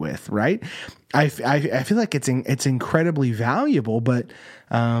disagree with, right? I feel like it's incredibly valuable, but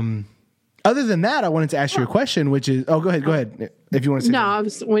other than that, I wanted to ask you a question, which is, go ahead. If you want to say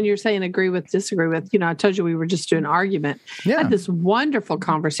something. When you're saying agree with, disagree with, I told you we were just doing an argument. Yeah. I had this wonderful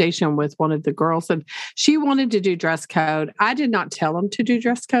conversation with one of the girls, and she wanted to do dress code. I did not tell them to do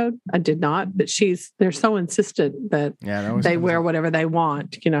dress code. I did not, but they're so insistent that they wear whatever they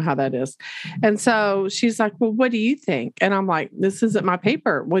want. You know how that is. And so she's like, well, what do you think? And I'm like, this isn't my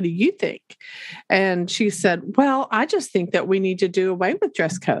paper. What do you think? And she said, well, I just think that we need to do away with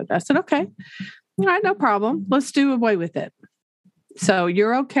dress code. I said, okay, all right, no problem. Let's do away with it. So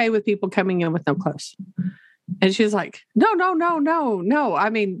you're okay with people coming in with no clothes? And she's like, no. I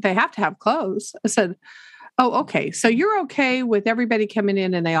mean, they have to have clothes. I said, oh, okay. So you're okay with everybody coming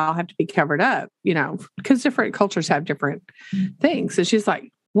in and they all have to be covered up, because different cultures have different things. And she's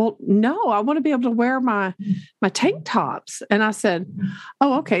like, well, no, I want to be able to wear my tank tops. And I said,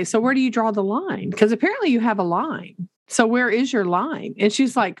 oh, okay. So where do you draw the line? Because apparently you have a line. So where is your line? And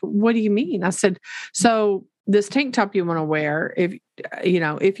she's like, what do you mean? I said, so this tank top you want to wear,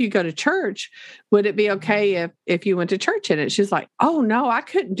 if you go to church, would it be okay if you went to church in it? She's like, oh no, I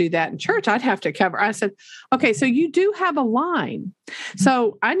couldn't do that in church. I'd have to cover. I said, okay, so you do have a line.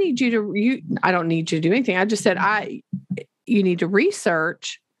 So I need I don't need you to do anything. I just said, you need to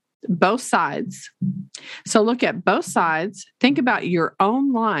research both sides. So look at both sides, think about your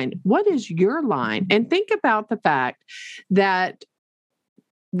own line. What is your line? And think about the fact that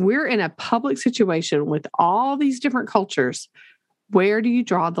we're in a public situation with all these different cultures. Where do you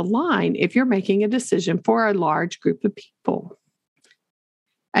draw the line if you're making a decision for a large group of people?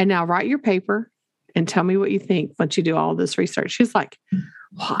 And now write your paper and tell me what you think once you do all this research. She's like,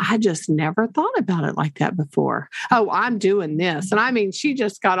 well, I just never thought about it like that before. Oh, I'm doing this. And I mean, she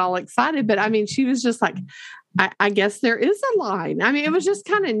just got all excited, but I mean, she was just like, I guess there is a line. I mean, it was just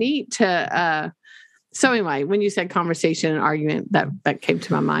kind of neat to So anyway, when you said conversation and argument, that came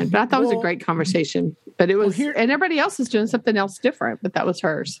to my mind. But I thought it was a great conversation. But it was, and everybody else is doing something else different, but that was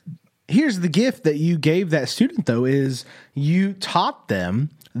hers. Here's the gift that you gave that student, though, is you taught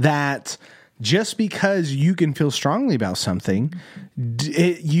them that just because you can feel strongly about something,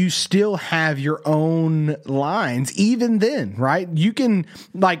 you still have your own lines, even then, right? You can,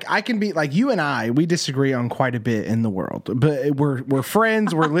 like, I can be like you and I, we disagree on quite a bit in the world, but we're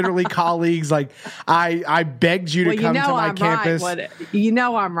friends. We're literally colleagues. Like I begged you to come to my campus. Right.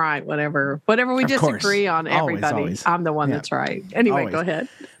 I'm right. Whatever we disagree on, everybody, always. I'm the one that's right. Anyway, go ahead.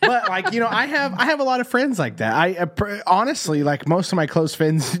 But like, I have a lot of friends like that. I honestly, like, most of my close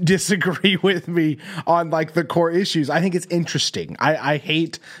friends disagree with me on like the core issues. I think it's interesting. I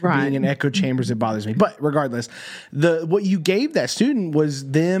hate being in echo chambers. It bothers me. But regardless, what you gave that student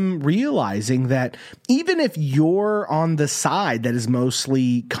was them realizing that even if you're on the side that is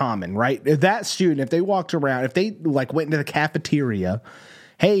mostly common, right? If that student, if they walked around, if they like went into the cafeteria,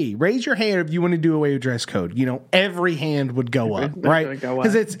 hey, raise your hand if you want to do away with dress code. Every hand would go up, right?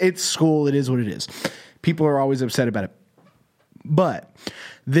 Because it's school. It is what it is. People are always upset about it. But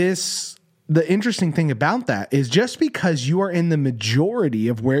the interesting thing about that is just because you are in the majority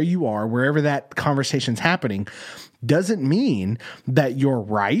of where you are, wherever that conversation's happening, doesn't mean that you're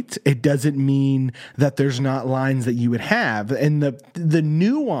right. It doesn't mean that there's not lines that you would have. And the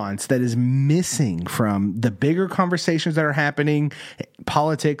nuance that is missing from the bigger conversations that are happening,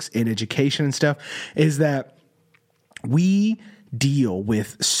 politics and education and stuff, is that we deal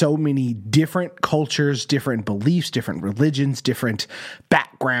with so many different cultures, different beliefs, different religions, different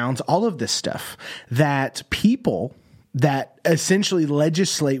backgrounds, all of this stuff, that people that essentially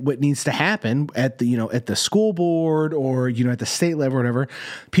legislate what needs to happen at the school board or, at the state level or whatever,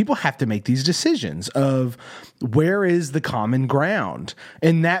 people have to make these decisions of where is the common ground.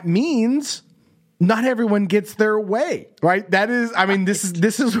 And that means not everyone gets their way, right? That is,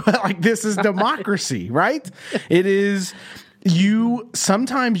 this is democracy, right? It is.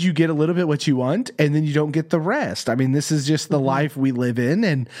 Sometimes you get a little bit what you want and then you don't get the rest. This is just the life we live in.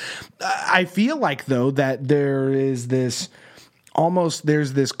 And I feel like, though, that there's this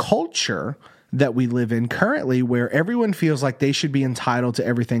culture that we live in currently where everyone feels like they should be entitled to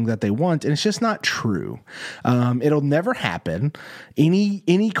everything that they want. And it's just not true. It'll never happen.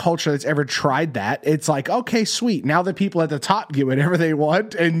 Any culture that's ever tried that, it's like, okay, sweet. Now the people at the top get whatever they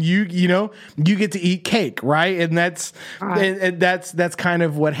want and you get to eat cake. Right. And that's kind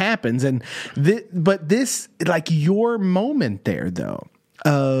of what happens. And but this, like, your moment there, though,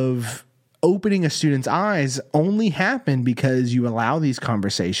 of opening a student's eyes only happened because you allow these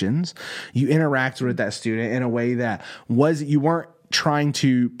conversations, you interact with that student in a way that you weren't trying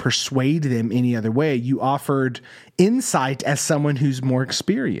to persuade them any other way. You offered insight as someone who's more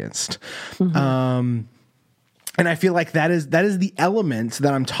experienced. Mm-hmm. And I feel like that is the element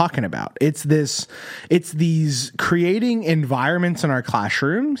that I'm talking about. It's these creating environments in our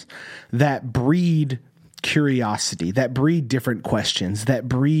classrooms that breed curiosity, that breed different questions, that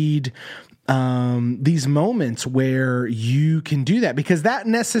breed these moments where you can do that, because that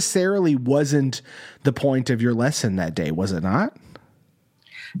necessarily wasn't the point of your lesson that day, was it not?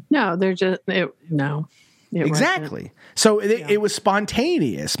 No, no. Exactly. Wasn't. So it was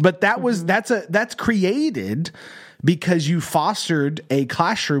spontaneous, but that's created because you fostered a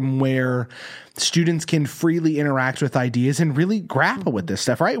classroom where students can freely interact with ideas and really grapple with this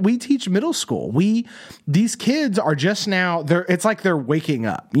stuff, right? We teach middle school. These kids are just now, it's like they're waking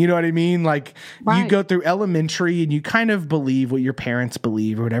up. You know what I mean? Like, right. You go through elementary and you kind of believe what your parents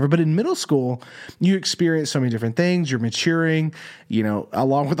believe or whatever. But in middle school, you experience so many different things. You're maturing,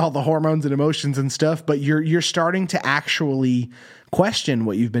 along with all the hormones and emotions and stuff, but you're starting to actually question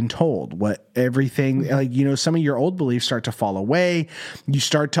what you've been told, some of your old beliefs start to fall away. You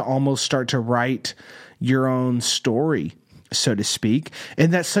start to write your own story, so to speak.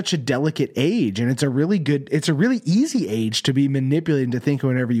 And that's such a delicate age. And it's a really easy age to be manipulated to think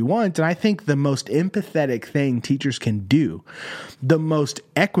whatever you want. And I think the most empathetic thing teachers can do, the most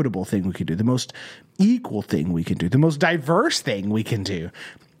equitable thing we can do, the most equal thing we can do, the most diverse thing we can do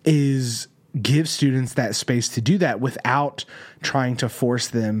is give students that space to do that without trying to force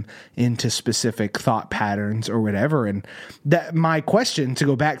them into specific thought patterns or whatever. And that, my question, to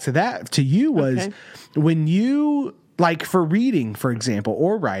go back to that, to you was, when you, like, for reading, for example,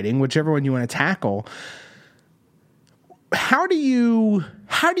 or writing, whichever one you want to tackle, how do you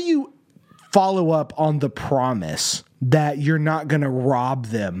follow up on the promise that you're not going to rob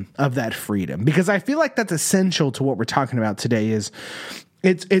them of that freedom? Because I feel like that's essential to what we're talking about today. Is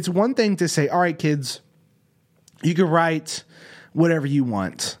it's one thing to say, all right, kids, you can write whatever you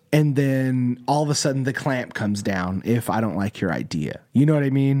want. And then all of a sudden the clamp comes down if I don't like your idea. You know what I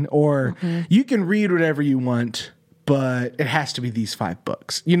mean? Or you can read whatever you want, but it has to be these 5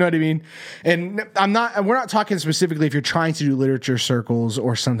 books. You know what I mean? And we're not talking specifically if you're trying to do literature circles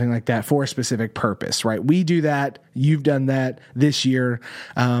or something like that for a specific purpose, right? We do that. You've done that this year.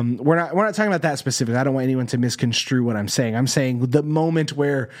 We're not talking about that specifically. I don't want anyone to misconstrue what I'm saying. I'm saying the moment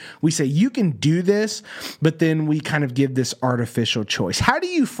where we say you can do this, but then we kind of give this artificial choice. How do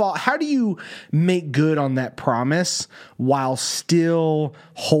you make good on that promise while still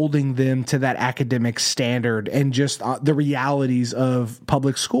holding them to that academic standard and just the realities of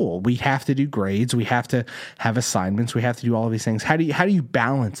public school? We have to do grades. We have to have assignments. We have to do all of these things. How do you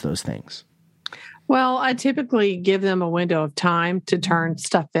balance those things? Well, I typically give them a window of time to turn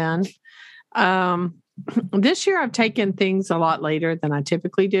stuff in. This year, I've taken things a lot later than I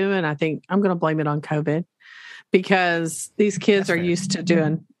typically do, and I think I'm going to blame it on COVID because these kids are used to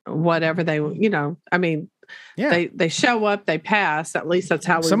doing whatever they, they show up, they pass. At least that's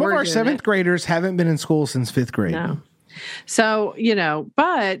how we. Some of our 7th graders haven't been in school since 5th grade. No. So,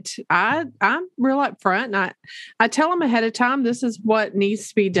 but I'm real upfront, and I tell them ahead of time, this is what needs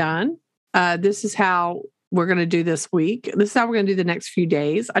to be done. This is how we're going to do this week. This is how we're going to do the next few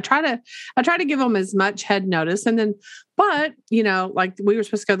days. I try to give them as much head notice. And then, but, like we were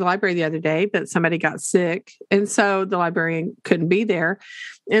supposed to go to the library the other day, but somebody got sick. And so the librarian couldn't be there.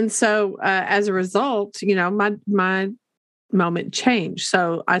 And so as a result, my moment changed.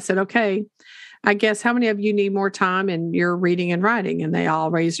 So I said, okay, I guess how many of you need more time in your reading and writing? And they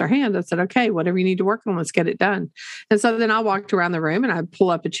all raised their hand. I said, okay, whatever you need to work on, let's get it done. And so then I walked around the room and I pull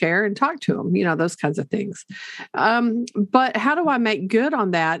up a chair and talk to them, those kinds of things. But how do I make good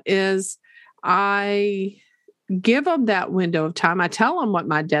on that is I give them that window of time. I tell them what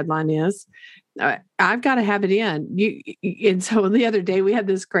my deadline is. I've got to have it in. And so the other day we had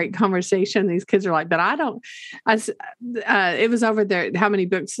this great conversation. These kids are like, but it was over there. How many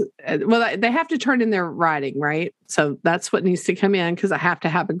books? Well, they have to turn in their writing, right? So that's what needs to come in because I have to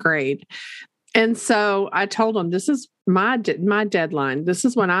have a grade. And so I told them, this is my deadline. This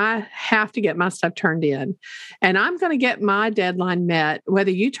is when I have to get my stuff turned in. And I'm going to get my deadline met,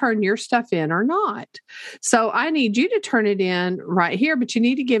 whether you turn your stuff in or not. So I need you to turn it in right here, but you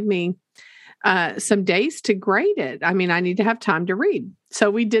need to give me some days to grade it. I mean, I need to have time to read. So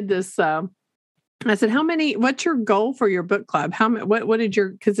we did this. I said, what's your goal for your book club? What did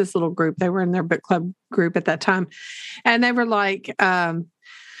because this little group, they were in their book club group at that time. And they were like,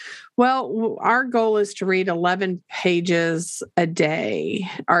 well, our goal is to read 11 pages a day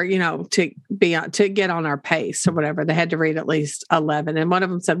or, to get on our pace or whatever. They had to read at least 11. And one of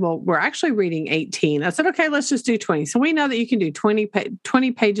them said, well, we're actually reading 18. I said, okay, let's just do 20. So we know that you can do 20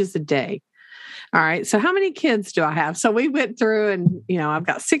 pages a day. All right. So how many kids do I have? So we went through and, I've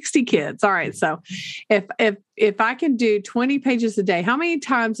got 60 kids. All right. So if I can do 20 pages a day, how many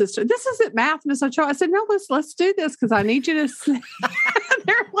times this isn't math, Miss Ochoa? I said, no, let's do this because I need you to.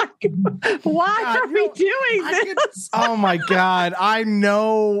 They're like, why are we doing this? Oh my God. I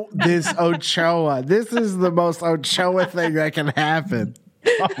know this Ochoa. This is the most Ochoa thing that can happen.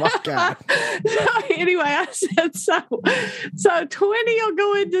 Oh my God. So anyway, I said, so 20 will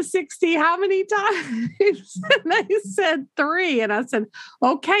go into 60. How many times? And they said 3. And I said,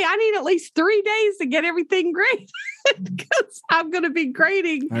 okay, I need at least 3 days to get everything graded because I'm going to be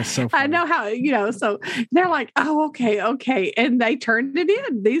grading. That's so funny. I know how, so they're like, oh, okay. And they turned it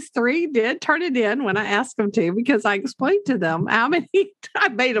in. These 3 did turn it in when I asked them to, because I explained to them how many, I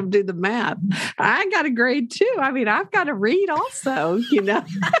made them do the math. I got a grade too. I mean, I've got to read also, So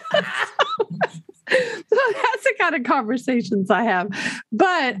that's the kind of conversations I have.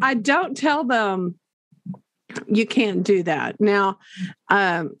 But I don't tell them you can't do that. Now,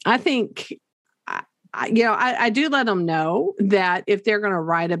 I think, I do let them know that if they're going to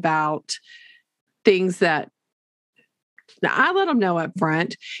write about things that, I let them know up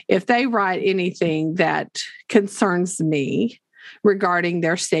front, if they write anything that concerns me regarding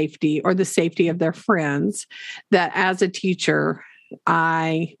their safety or the safety of their friends, that as a teacher,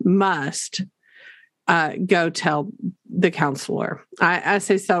 I must go tell the counselor. I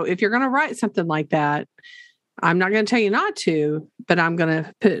say, so if you're going to write something like that, I'm not going to tell you not to, but I'm going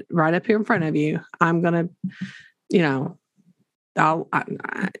to put right up here in front of you. I'm going to,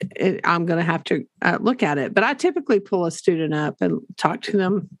 I'm going to have to look at it. But I typically pull a student up and talk to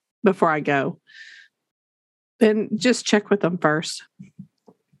them before I go and just check with them first.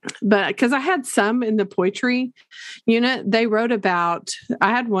 But because I had some in the poetry unit, they wrote about,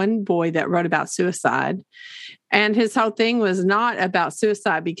 I had one boy that wrote about suicide, and his whole thing was not about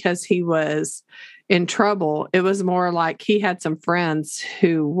suicide because he was in trouble. It was more like he had some friends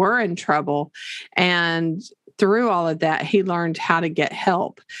who were in trouble, and through all of that, he learned how to get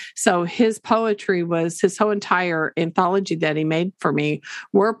help. So his poetry was his whole entire anthology that he made for me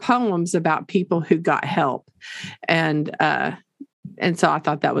were poems about people who got help. And so I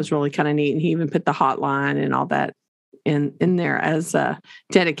thought that was really kind of neat. And he even put the hotline and all that in there as a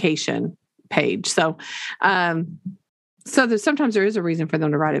dedication page. So, sometimes there is a reason for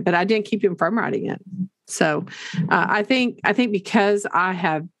them to write it, but I didn't keep him from writing it. So I think because I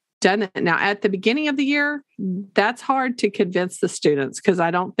have done it now at the beginning of the year, that's hard to convince the students, because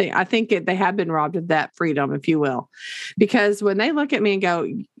I think they have been robbed of that freedom, if you will, because when they look at me and go,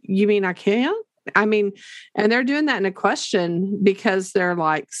 "You mean I can't?" I mean, and they're doing that in a question because they're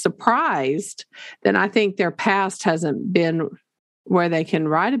like surprised, then I think their past hasn't been where they can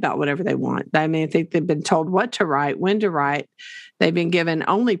write about whatever they want. I mean, I think they've been told what to write, when to write. They've been given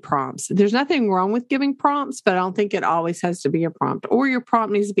only prompts. There's nothing wrong with giving prompts, but I don't think it always has to be a prompt, or your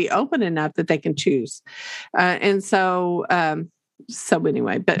prompt needs to be open enough that they can choose. So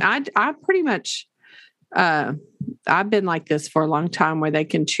anyway, but I pretty much, I've been like this for a long time, where they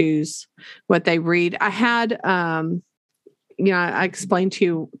can choose what they read. I had, I explained to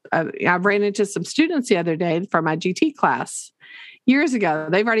you, I ran into some students the other day from my GT class years ago.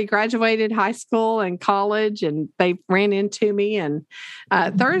 They've already graduated high school and college, and they ran into me and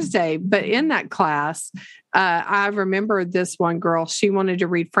Thursday. But in that class, I remember this one girl, she wanted to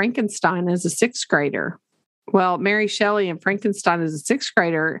read Frankenstein as a sixth grader. Well, Mary Shelley and Frankenstein as a sixth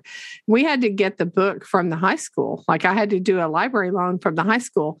grader, we had to get the book from the high school. Like, I had to do a library loan from the high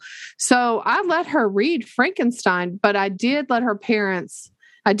school. So I let her read Frankenstein, but I did talk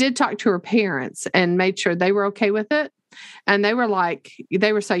to her parents and made sure they were okay with it. And they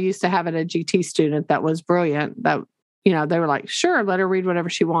were so used to having a GT student that was brilliant that, they were like, sure, let her read whatever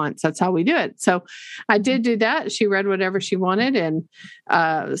she wants. That's how we do it. So I did do that. She read whatever she wanted. And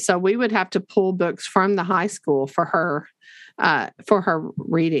so we would have to pull books from the high school for her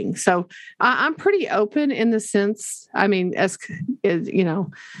reading. So I'm pretty open in the sense, I mean, as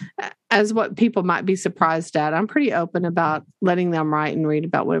what people might be surprised at, I'm pretty open about letting them write and read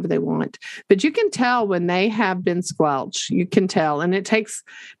about whatever they want. But you can tell when they have been squelched. You can tell. And it takes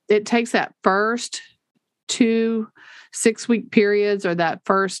that first 2 6-week periods, or that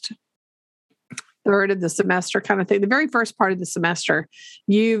first third of the semester kind of thing. The very first part of the semester,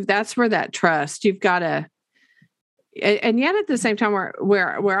 that's where that trust, you've got to. And yet at the same time,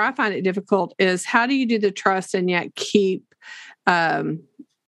 where I find it difficult is, how do you do the trust and yet keep, that's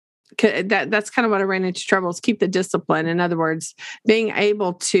kind of what I ran into trouble, is keep the discipline. In other words, being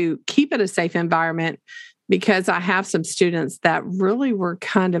able to keep it a safe environment, because I have some students that really were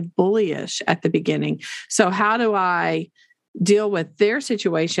kind of bullyish at the beginning. So how do I deal with their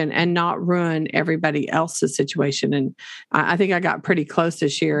situation and not ruin everybody else's situation? And I think I got pretty close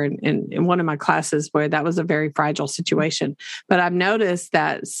this year in one of my classes where that was a very fragile situation. But I've noticed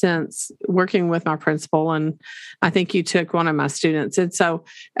that since working with my principal, and I think you took one of my students. And so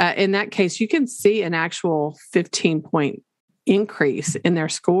in that case, you can see an actual 15-point increase in their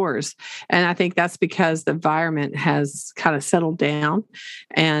scores. And I think that's because the environment has kind of settled down,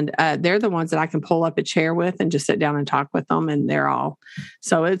 and they're the ones that I can pull up a chair with and just sit down and talk with them. And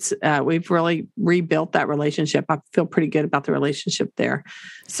so it's, we've really rebuilt that relationship. I feel pretty good about the relationship there.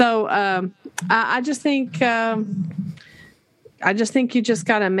 So I just think you just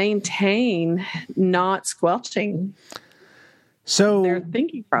got to maintain not squelching their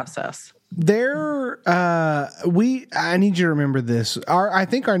thinking process. I need you to remember this. I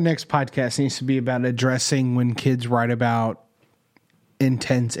think our next podcast needs to be about addressing when kids write about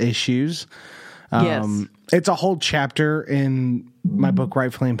intense issues. Yes. It's a whole chapter in my book,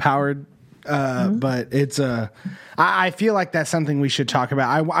 Rightfully Empowered. But I feel like that's something we should talk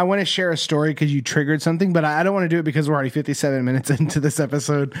about. I want to share a story because you triggered something, but I don't want to do it because we're already 57 minutes into this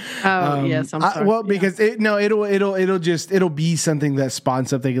episode. Oh, yes. I'm sorry. Because it'll be something that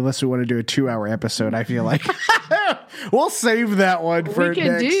spawns something, unless we want to do a 2-hour episode. I feel like we'll save that one for next week.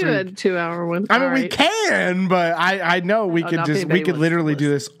 We could do a 2-hour one. I mean, we can, but I know we could literally do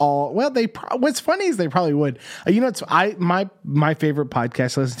this all. Well, what's funny is they probably would. My favorite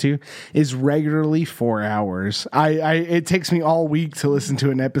podcast to listen to is regularly 4 hours. It takes me all week to listen to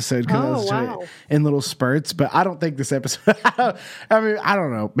an episode because I listen to it in little spurts. But I don't think this episode. I mean, I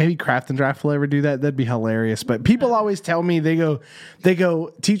don't know. Maybe Craft and Draft will ever do that. That'd be hilarious. But people always tell me they go.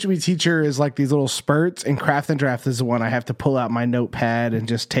 Teach Me Teacher is like these little spurts, and Craft and Draft is the one, I have to pull out my notepad and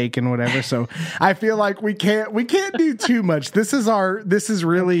just take and whatever. So I feel like we can't do too much. This is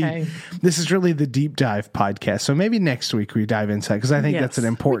really the deep dive podcast. So maybe next week we dive into that, because I think that's an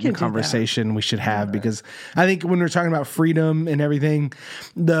important conversation we should have, because I think when we're talking about freedom and everything,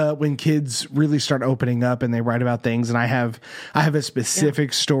 when kids really start opening up and they write about things, and I have a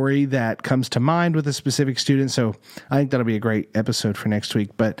specific story that comes to mind with a specific student. So I think that'll be a great episode for next week.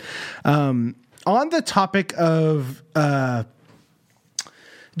 But on the topic of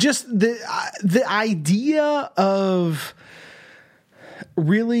just the idea of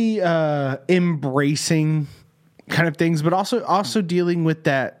really embracing kind of things, but also dealing with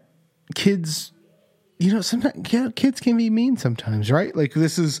that kids, sometimes kids can be mean sometimes, right? Like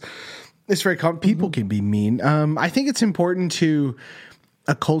it's very common. People can be mean. I think it's important to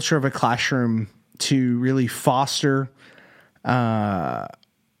a culture of a classroom to really foster,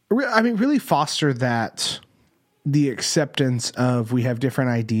 really foster that the acceptance of we have different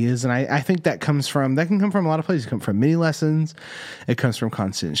ideas. And I think that can come from a lot of places. It comes from mini lessons. It comes from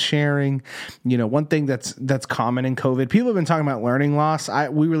constant sharing. One thing that's common in COVID, people have been talking about learning loss.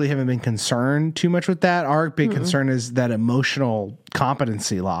 We really haven't been concerned too much with that. Our big concern is that emotional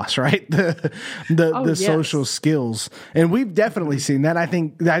competency loss, right? The social skills. And we've definitely seen that. I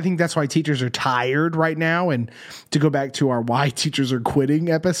think that's why teachers are tired right now. And to go back to our why teachers are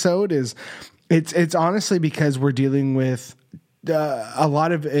quitting episode, is it's honestly because we're dealing with a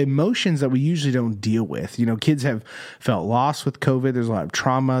lot of emotions that we usually don't deal with. Kids have felt lost with COVID. There's a lot of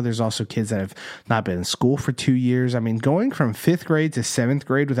trauma. There's also kids that have not been in school for 2 years. I mean, going from 5th grade to 7th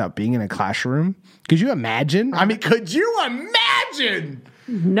grade without being in a classroom. Could you imagine? I mean, could you imagine?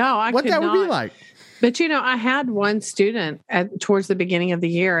 No, what that would be like. But I had one student towards the beginning of the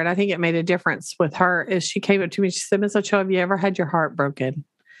year, and I think it made a difference with her. Is she came up to me, she said, "Ms. Ochoa, have you ever had your heart broken?"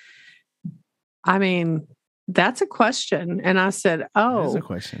 I mean, that's a question. And I said, "Oh, that's a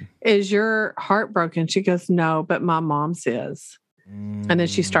question. Is your heart broken?" She goes, "No, but my mom's is." And then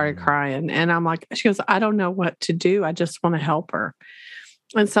she started crying. And I'm like, she goes, "I don't know what to do. I just want to help her."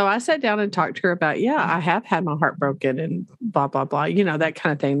 And so I sat down and talked to her about, I have had my heart broken and blah, blah, blah, that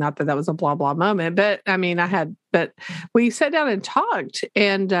kind of thing. Not that was a blah, blah moment, but I mean, but we sat down and talked.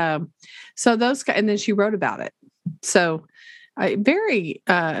 And so and then she wrote about it. So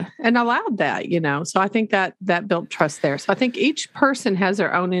and allowed that, so I think that built trust there. So I think each person has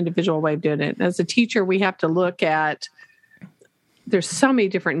their own individual way of doing it. As a teacher, we have to look at, there's so many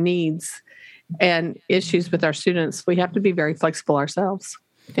different needs and issues with our students. We have to be very flexible ourselves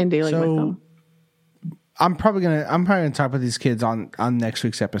in dealing with them. I'm probably gonna talk about these kids on next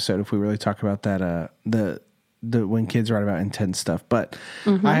week's episode, if we really talk about that, the when kids write about intense stuff. But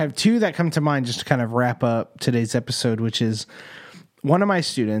I have two that come to mind just to kind of wrap up today's episode, which is one of my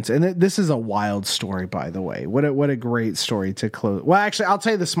students, and this is a wild story, by the way. What a great story to close. Well, actually, I'll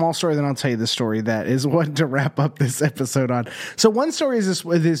tell you the small story, then I'll tell you the story that is one to wrap up this episode on. So one story is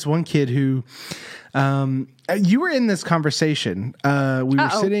this one kid who, you were in this conversation. We were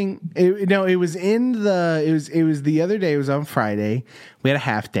sitting. It was the other day. It was on Friday. We had a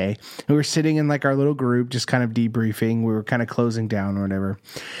half day. We were sitting in like our little group, just kind of debriefing. We were kind of closing down or whatever.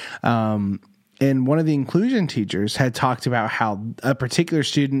 And one of the inclusion teachers had talked about how a particular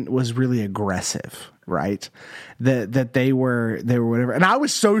student was really aggressive, right? That they were whatever. And I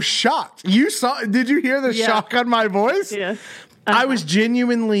was so shocked. Did you hear the shock on my voice? Yeah. I was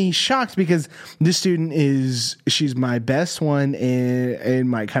genuinely shocked because this student she's my best one in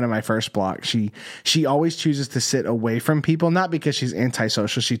my kind of my first block. She always chooses to sit away from people, not because she's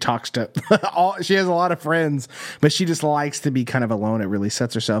antisocial. She talks to she has a lot of friends, but she just likes to be kind of alone. It really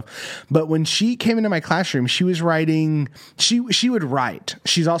sets herself. But when she came into my classroom, she was writing, she would write.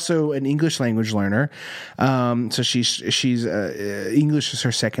 She's also an English language learner. So she's English is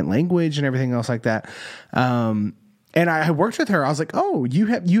her second language and everything else like that. And I worked with her. I was like, "Oh, you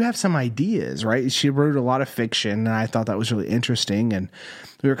have some ideas, right?" She wrote a lot of fiction, and I thought that was really interesting. And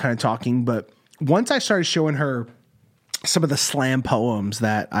we were kind of talking. But once I started showing her some of the slam poems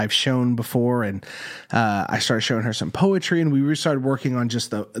that I've shown before, and I started showing her some poetry, and we really started working on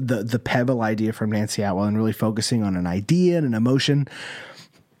just the pebble idea from Nancy Atwell and really focusing on an idea and an emotion.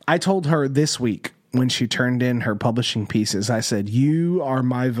 I told her this week when she turned in her publishing pieces, I said, "You are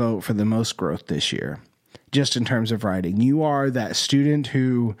my vote for the most growth this year. Just in terms of writing, you are that student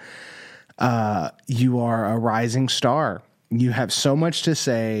who, you are a rising star. You have so much to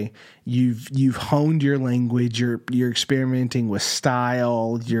say. You've honed your language. You're experimenting with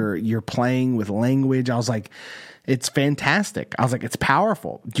style. You're playing with language." I was like, It's fantastic. I was like, it's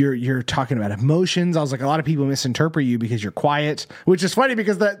powerful. You're talking about emotions. I was like, a lot of people misinterpret you because you're quiet, which is funny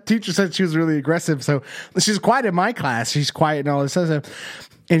because that teacher said she was really aggressive. So she's quiet in my class. She's quiet and all this stuff.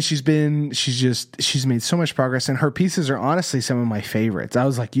 And she's made so much progress, and her pieces are honestly some of my favorites. I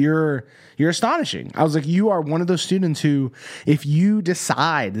was like, you're astonishing. I was like, you are one of those students who, if you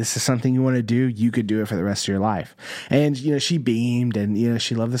decide this is something you want to do, you could do it for the rest of your life. And, she beamed and,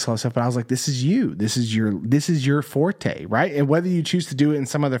 she loved this whole stuff, but I was like, this is you, this is your forte, right? And whether you choose to do it in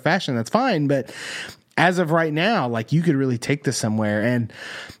some other fashion, that's fine. But as of right now, like, you could really take this somewhere. And,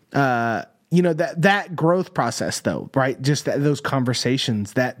 that growth process though, right? Just those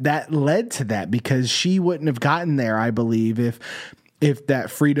conversations that led to that, because she wouldn't have gotten there, I believe, if that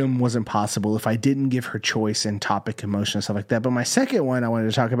freedom wasn't possible, if I didn't give her choice in topic, emotion, and stuff like that. But my second one I wanted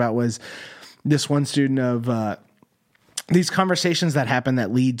to talk about was this one student of, these conversations that happen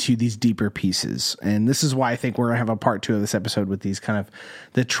that lead to these deeper pieces. And this is why I think we're going to have a part 2 of this episode with these kind of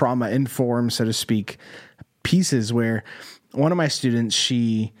the trauma informed, so to speak, pieces, where one of my students,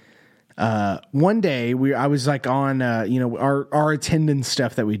 she, one day I was like on, our attendance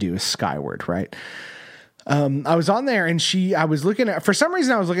stuff that we do is Skyward, right? I was on there and I was looking at, for some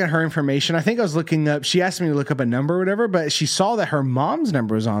reason I was looking at her information. I think I was looking up, she asked me to look up a number or whatever, but she saw that her mom's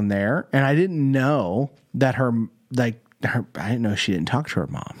number was on there. And I didn't know that I didn't know she didn't talk to her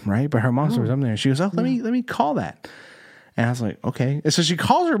mom, right? But her mom's number was on there. She goes, let me call that. And I was like, okay. And so she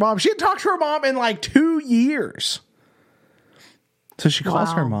calls her mom. She hadn't talked to her mom in like 2 years. So she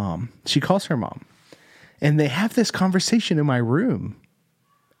calls her mom. And they have this conversation in my room.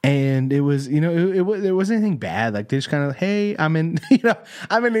 And it was, it wasn't anything bad. Like, they just kind of, hey, I'm in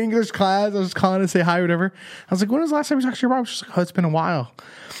English class. I was calling to say hi or whatever. I was like, when was the last time you talked to your mom? She's like, oh, it's been a while.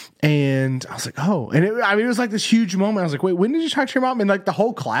 And I was like, oh, and it was like this huge moment. I was like, wait, when did you talk to your mom? And like the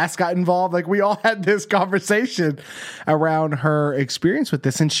whole class got involved. Like, we all had this conversation around her experience with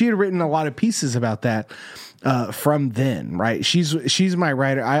this. And she had written a lot of pieces about that from then, right? She's my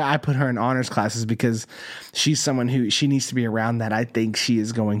writer. I put her in honors classes because she's someone who she needs to be around that. I think she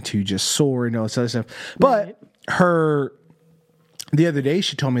is going to just soar and all this other stuff. But the other day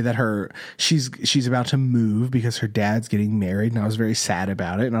she told me that she's about to move because her dad's getting married, and I was very sad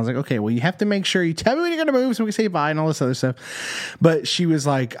about it. And I was like, okay, well, you have to make sure you tell me when you're going to move so we can say bye and all this other stuff. But she was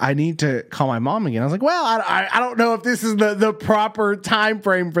like, I need to call my mom again. I was like, well, I don't know if this is the proper time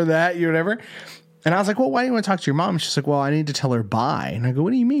frame for that, whatever. And I was like, well, why do you want to talk to your mom? She's like, well, I need to tell her bye. And I go, what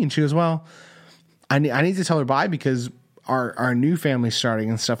do you mean? She goes, well, I need to tell her bye because our new family's starting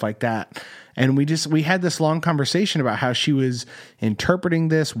and stuff like that. And we had this long conversation about how she was interpreting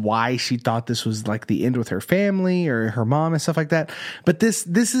this, why she thought this was like the end with her family or her mom and stuff like that. But this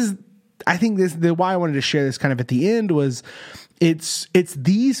is, I think why I wanted to share this kind of at the end was it's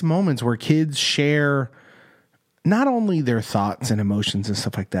these moments where kids share not only their thoughts and emotions and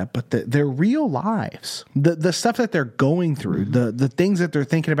stuff like that, but their real lives, the stuff that they're going through, the things that they're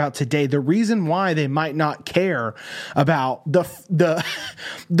thinking about today, the reason why they might not care about the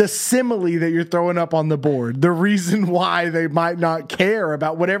simile that you're throwing up on the board, the reason why they might not care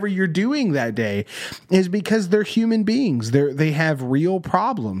about whatever you're doing that day is because they're human beings. They have real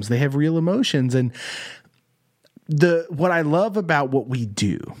problems. They have real emotions. And what I love about what we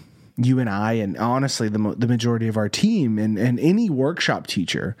do, you and I, and honestly, the majority of our team and any workshop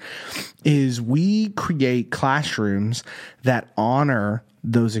teacher, is we create classrooms that honor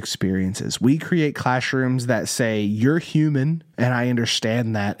those experiences. We create classrooms that say, you're human, and I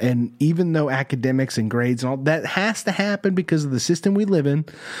understand that. And even though academics and grades and all that has to happen because of the system we live in,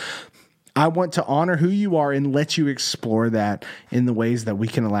 I want to honor who you are and let you explore that in the ways that we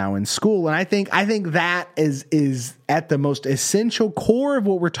can allow in school. And I think that is at the most essential core of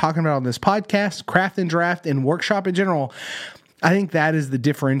what we're talking about on this podcast, Craft and Draft, and workshop in general. I think that is the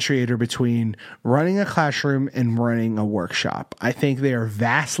differentiator between running a classroom and running a workshop. I think they are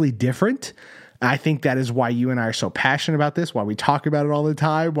vastly different. I think that is why you and I are so passionate about this, why we talk about it all the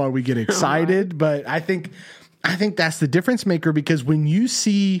time, why we get excited. But I think that's the difference maker, because when you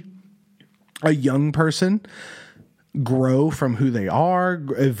see a young person grow from who they are,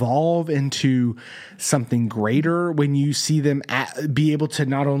 evolve into something greater, when you see them be able to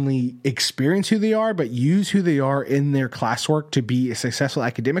not only experience who they are, but use who they are in their classwork to be successful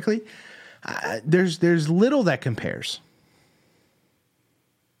academically, there's little that compares.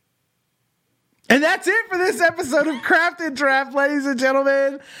 And that's it for this episode of Craft and Draft, ladies and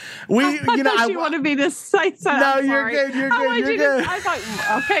gentlemen. I want to be this say something. No, you're good. You're good. I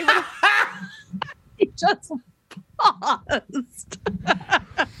thought, okay. He just paused.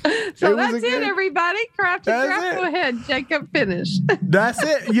 So that's it, everybody. Craft and Draft. Go ahead, Jacob, finish. That's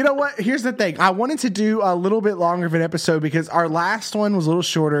it. You know what? Here's the thing. I wanted to do a little bit longer of an episode because our last one was a little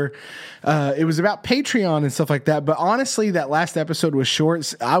shorter. It was about Patreon and stuff like that. But honestly, that last episode was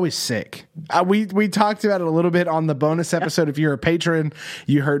short. I was sick. We talked about it a little bit on the bonus episode. If you're a patron,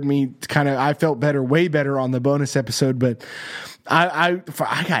 you heard me I felt better, way better on the bonus episode. But I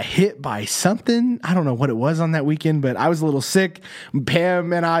got hit by something. I don't know what it was on that weekend, but I was a little sick.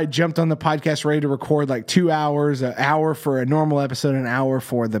 Pam and I jumped on the podcast ready to record like 2 hours, an hour for a normal episode, an hour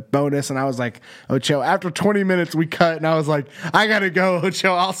for the bonus. And I was like, Ocho, after 20 minutes we cut and I was like, I got to go,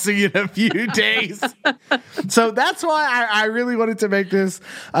 Ocho. I'll see you in a few days. So that's why I really wanted to make this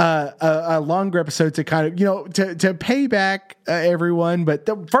a longer episode to kind of, to pay back everyone. But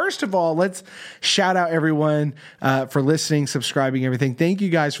first of all, let's shout out everyone for listening, subscribing, everything. Thank you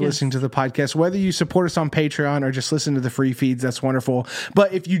guys for listening to the podcast. Whether you support us on Patreon or just listen to the free feeds, that's wonderful.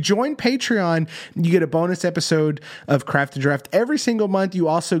 But if you join Patreon, you get a bonus episode of Craft and Draft every single month. You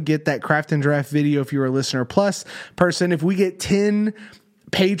also get that Craft and Draft video if you're a Listener Plus person. If we get 10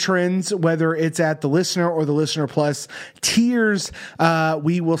 patrons, whether it's at the Listener or the Listener Plus tiers,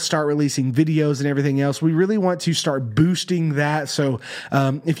 we will start releasing videos and everything else. We really want to start boosting that. So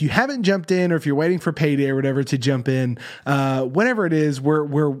if you haven't jumped in, or if you're waiting for payday or whatever to jump in, whatever it is,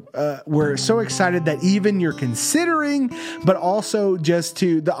 we're so excited that even you're considering, but also just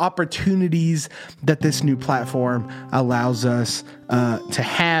to the opportunities that this new platform allows us to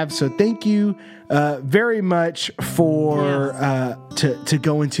have. So thank you very much for to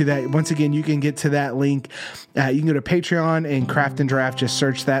go into that. Once again, you can get to that link. You can go to Patreon and Craft and Draft, just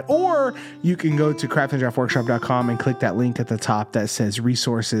search that, or you can go to craftanddraftworkshop.com and click that link at the top that says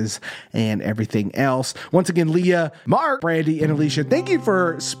resources and everything else. Once again, Leah, Mark, Brandy, and Alicia, thank you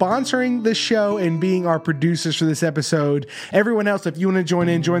for sponsoring the show and being our producers for this episode. Everyone else, if you want to join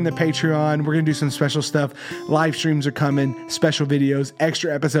the Patreon. We're going to do some special stuff. Live streams are coming, special videos,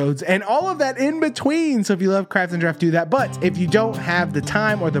 extra episodes, and all of that in between. So if you love Craft and Draft, do that. But if you don't have the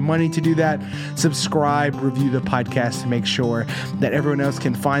time or the money to do that, subscribe, review the podcast to make sure that everyone else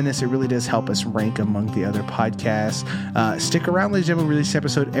can find this. It really does help us rank among the other podcasts. Stick around, ladies and gentlemen. We release an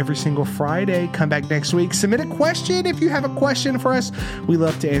episode every single Friday. Come back next week. Submit a question if you have a question for us. We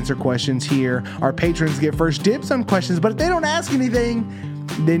love to answer questions here. Our patrons get first dibs on questions, but if they don't ask anything,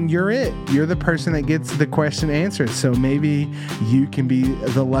 then you're it. You're the person that gets the question answered. So maybe you can be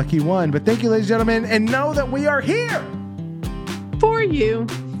the lucky one. But thank you, ladies and gentlemen, and know that we are here for you.